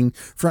opposed to being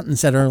front and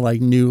center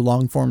like new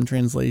long-form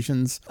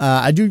translations.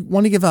 I do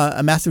want to give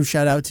a massive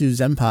shout out to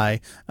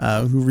Zenpai,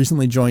 who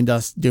recently joined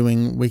us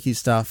doing wiki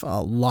stuff.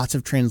 Lots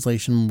of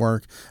translation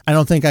work. I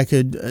don't think I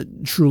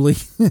could truly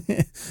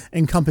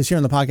encompass here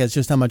on the podcast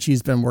just how much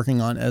he's been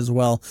working on as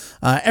well.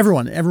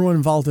 Everyone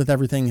involved with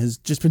everything has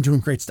just been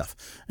doing great stuff.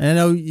 And I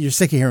know you're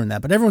sick of hearing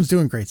that, but everyone's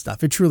doing great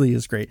stuff. It truly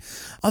is great.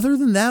 Other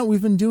than that,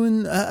 we've been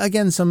doing,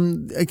 again,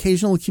 some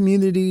occasional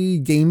community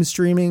game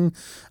streaming.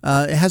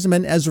 It hasn't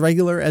been as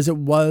regular as it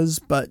was,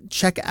 but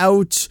check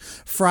out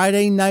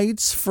Friday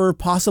nights for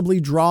possibly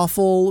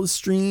Drawful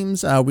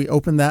streams. We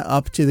open that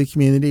up to the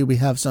community. We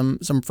have some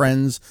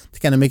friends to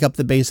kind of make up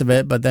the base of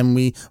it, but then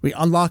we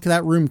unlock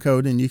that room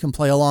code and you can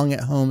play along at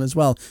home as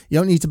well. You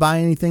don't need to buy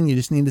anything. You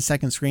just need a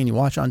second screen. You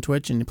watch on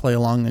Twitch and you play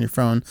along on your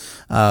phone.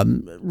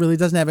 Really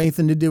doesn't have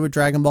anything to do with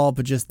Dragon Ball,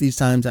 but just these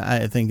times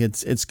I think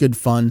it's good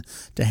fun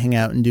to hang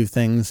out and do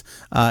things,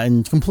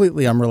 and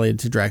completely unrelated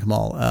to Dragon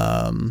Ball.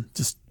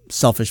 Just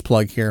selfish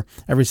plug here.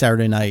 Every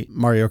Saturday night,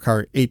 Mario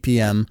Kart, 8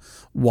 p.m.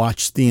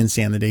 Watch the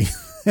insanity.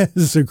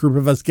 As a group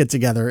of us get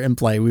together and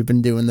play. We've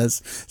been doing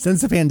this since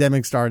the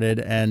pandemic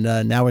started, and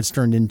now it's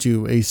turned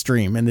into a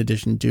stream in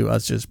addition to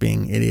us just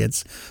being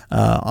idiots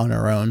on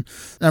our own.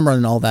 I'm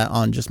running all that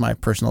on just my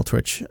personal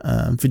Twitch,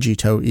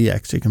 Vegito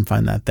EX. You can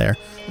find that there.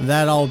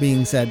 That all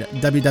being said,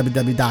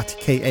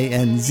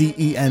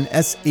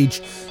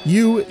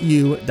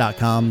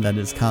 www.kanzenshuu.com. That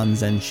is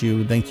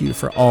Kanzenshuu. Thank you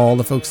for all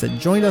the folks that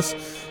joined us,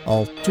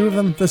 all two of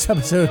them this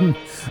episode.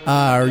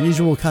 Our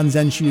usual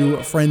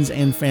Kanzenshuu friends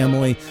and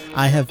family.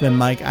 I have been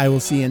Mike. I will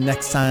see you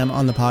next time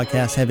on the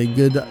podcast. Have a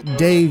good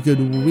day,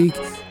 good week.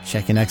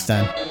 Check you next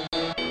time.